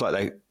 It's almost like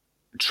they're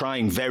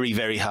trying very,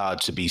 very hard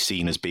to be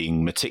seen as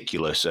being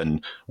meticulous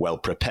and well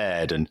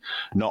prepared, and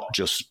not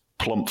just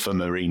plump for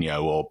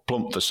Mourinho or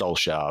plump for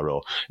Solskjaer,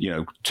 or,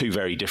 two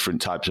very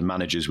different types of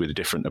managers with a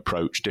different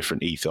approach,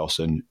 different ethos,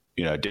 and,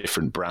 a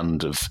different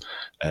brand of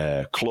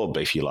club,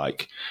 if you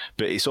like.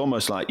 But it's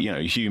almost like,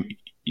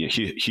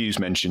 Hugh's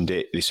mentioned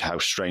it, this how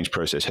strange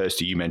process.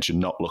 Hirsty, you mentioned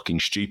not looking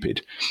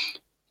stupid.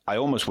 I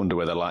almost wonder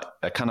whether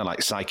they're kind of like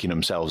psyching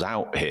themselves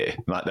out here.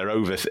 Like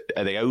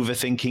are they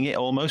overthinking it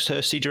almost,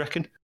 Hirsty, do you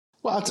reckon?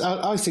 Well,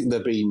 I think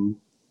they've been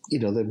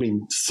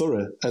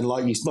thorough. And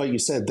like you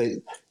said,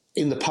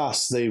 in the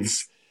past, they've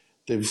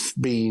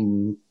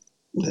been,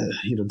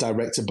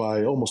 directed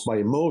by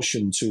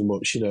emotion too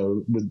much,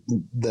 with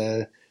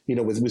their,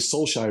 with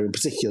Solskjaer in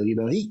particular,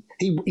 he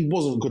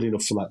wasn't good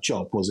enough for that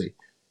job, was he?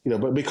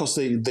 But because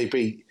they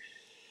beat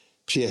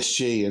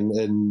PSG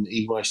and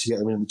he managed to get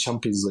them in the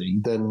Champions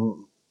League,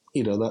 then,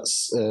 that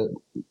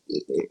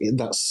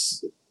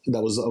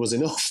was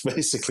enough,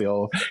 basically.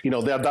 Or, they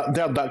had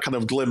that kind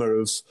of glimmer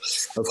of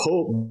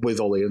hope with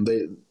Ollie, and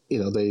they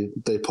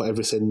put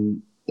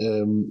everything,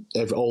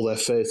 all their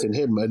faith in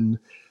him. And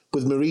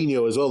with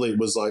Mourinho as well, it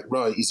was like,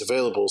 right, he's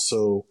available,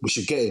 so we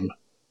should get him.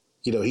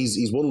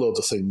 He's won loads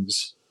of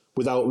things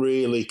without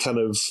really kind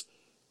of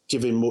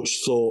giving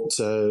much thought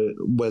to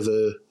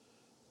whether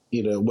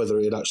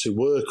it'd actually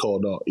work or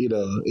not.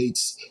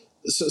 It's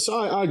so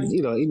I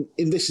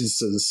in this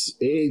instance,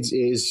 it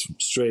is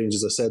strange,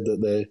 as I said, that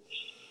they're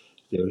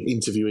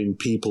interviewing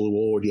people who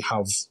already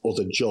have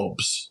other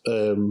jobs.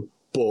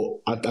 But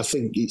I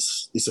think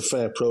it's a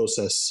fair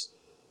process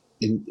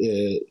in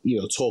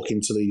talking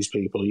to these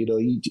people. You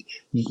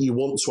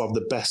want to have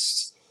the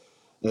best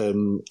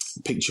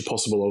picture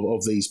possible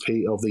of these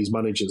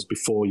managers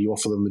before you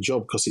offer them the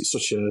job, because it's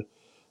such a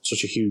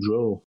huge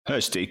role.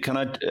 Hirsty, can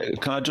I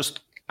just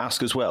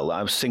ask as well?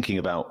 I was thinking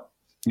about,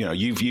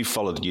 you've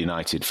followed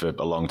United for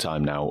a long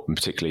time now, and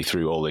particularly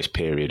through all this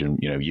period, and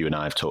you and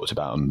I have talked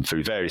about them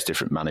through various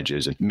different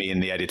managers, and me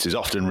and the editors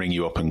often ring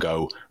you up and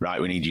go, right,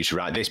 we need you to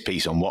write this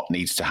piece on what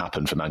needs to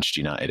happen for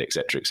Manchester United,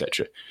 etc.,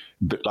 etc.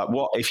 But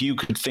what if you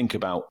could think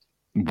about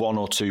one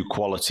or two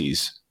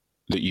qualities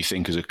that you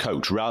think as a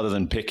coach, rather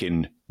than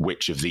picking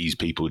which of these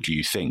people do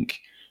you think,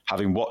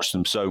 having watched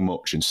them so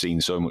much and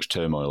seen so much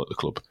turmoil at the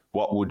club,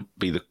 what would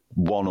be the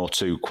one or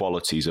two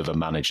qualities of a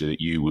manager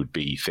that you would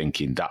be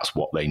thinking that's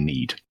what they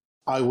need?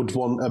 I would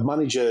want a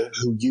manager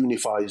who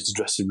unifies the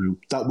dressing room.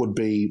 That would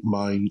be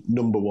my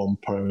number one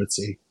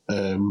priority.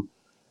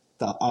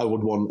 That I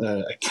would want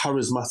a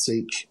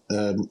charismatic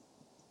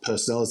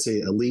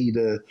personality, a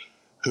leader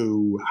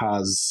who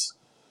has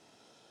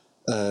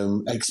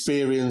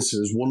experience,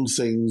 has won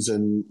things,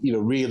 and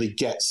really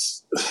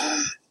gets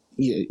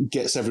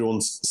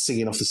everyone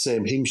singing off the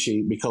same hymn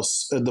sheet,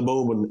 because at the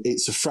moment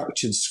it's a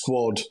fractured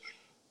squad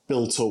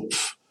built up.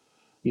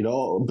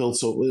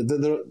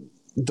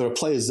 There are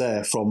players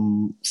there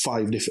from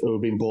who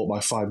have been bought by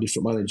 5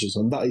 different managers,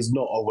 and that is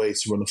not a way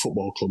to run a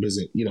football club, is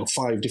it?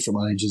 5 different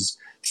managers,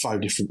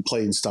 5 different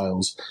playing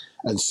styles,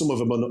 and some of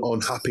them are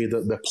unhappy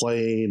that they're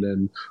playing,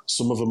 and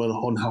some of them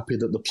are unhappy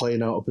that they're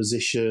playing out of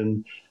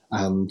position.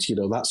 And,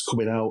 that's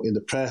coming out in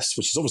the press,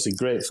 which is obviously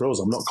great for us.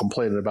 I'm not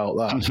complaining about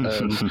that.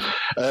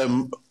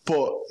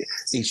 But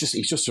it's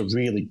just a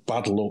really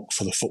bad look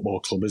for the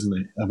football club, isn't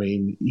it? I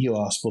mean, you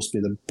are supposed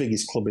to be the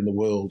biggest club in the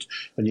world,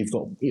 and you've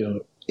got,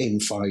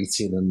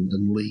 infighting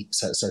and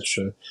leaks,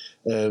 etc.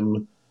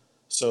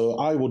 So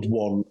I would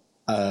want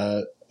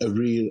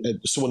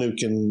someone who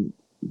can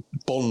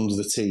bond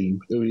the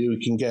team, who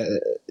can get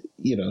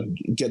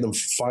them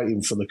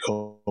fighting for the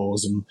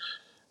cause,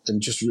 and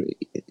just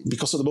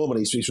because at the moment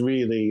it's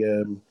really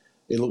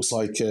it looks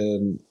like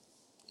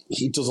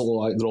it doesn't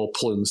look like they're all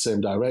pulling in the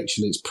same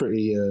direction. It's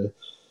pretty.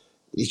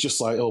 It's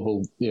just like, oh,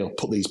 well,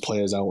 put these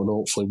players out and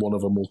hopefully one of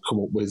them will come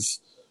up with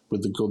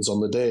the goods on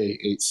the day.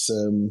 It's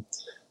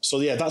so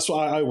yeah, that's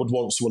what I would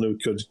want, someone who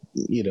could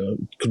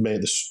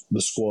make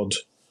the squad,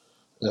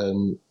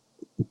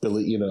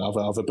 believe,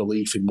 have a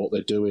belief in what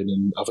they're doing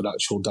and have an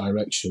actual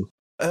direction.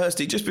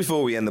 Hursty, just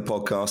before we end the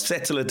podcast,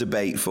 settle a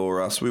debate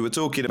for us. We were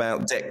talking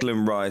about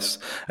Declan Rice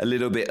a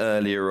little bit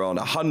earlier on.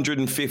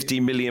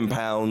 £150 million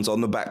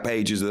on the back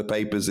pages of the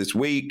papers this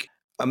week.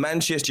 Are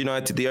Manchester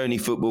United the only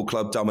football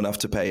club dumb enough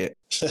to pay it?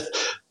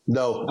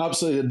 No,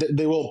 absolutely.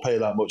 They won't pay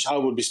that much. I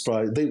would be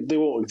surprised. They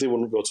won't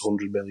go to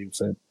 100 million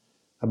for him.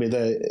 I mean,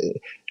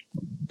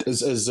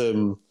 as has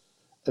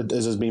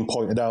been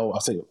pointed out, I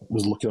think I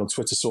was looking on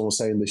Twitter, someone was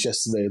saying this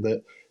yesterday,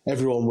 that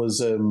everyone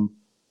was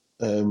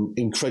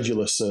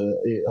incredulous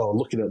or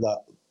looking at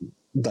that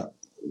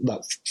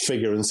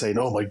figure and saying,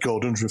 oh my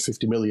God,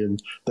 150 million,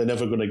 they're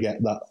never going to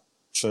get that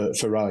for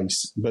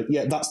Rice. But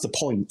yeah, that's the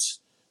point.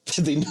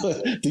 They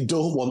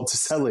don't want to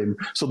sell him,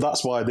 so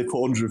that's why they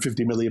put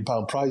 £150 million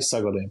price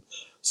tag on him.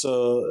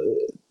 So,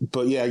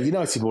 but yeah,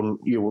 United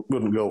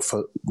wouldn't go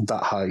for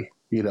that high.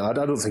 I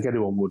don't think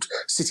anyone would.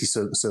 City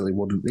certainly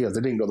wouldn't. Yeah, they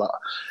wouldn't go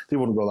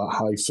that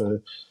high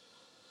for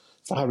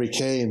Harry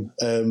Kane.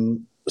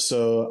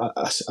 So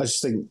I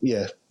just think,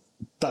 yeah,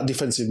 that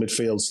defensive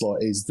midfield slot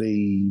is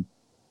the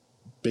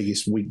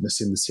biggest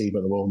weakness in the team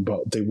at the moment.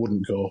 But they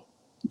wouldn't go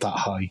that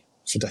high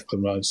for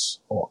Declan Rice,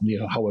 or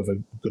however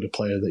good a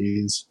player that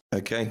he is.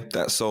 Okay,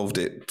 that solved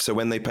it. So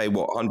when they pay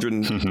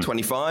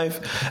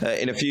 125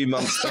 in a few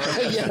months'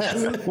 time,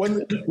 yeah,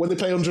 when they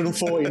pay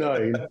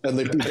 149 and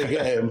they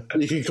get him,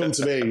 you can come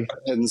to me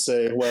and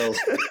say, "Well,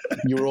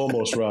 you were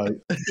almost right."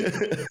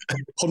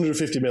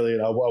 150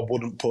 million, I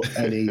wouldn't put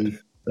any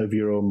of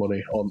your own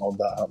money on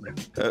that happening.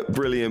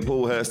 Brilliant.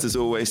 Paul Hurst, as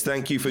always,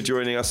 thank you for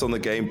joining us on the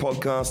Game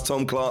Podcast.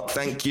 Tom Clark,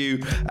 thank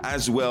you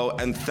as well.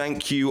 And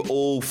thank you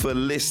all for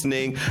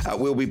listening.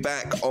 We'll be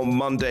back on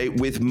Monday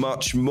with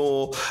much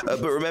more.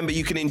 But remember,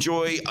 you can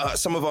enjoy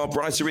some of our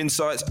brighter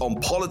insights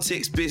on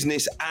politics,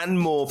 business, and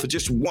more for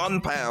just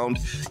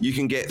 £1. You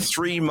can get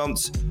 3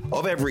 months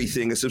of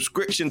everything, a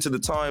subscription to the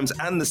Times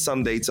and the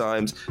Sunday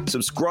Times.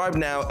 Subscribe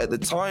now at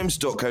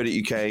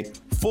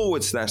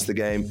thetimes.co.uk/The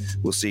Game.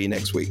 We'll see you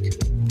next week.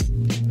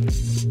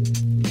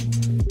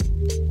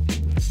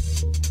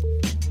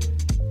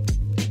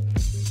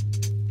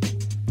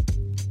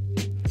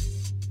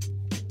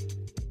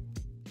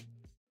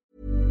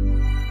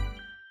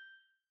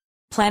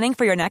 Planning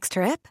for your next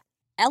trip?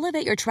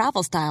 Elevate your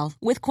travel style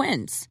with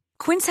Quince.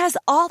 Quince has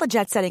all the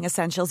jet-setting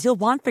essentials you'll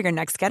want for your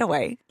next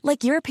getaway,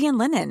 like European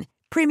linen,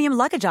 premium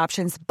luggage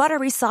options,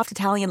 buttery soft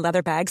Italian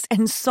leather bags,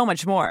 and so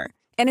much more.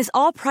 And is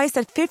all priced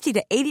at 50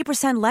 to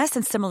 80% less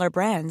than similar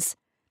brands.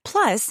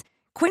 Plus,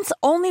 Quince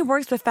only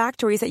works with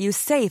factories that use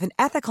safe and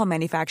ethical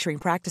manufacturing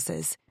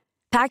practices.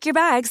 Pack your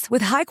bags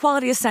with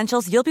high-quality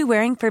essentials you'll be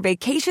wearing for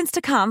vacations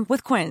to come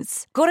with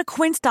Quince. Go to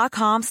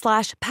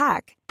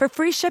quince.com/pack for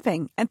free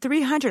shipping and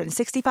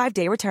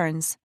 365-day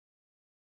returns.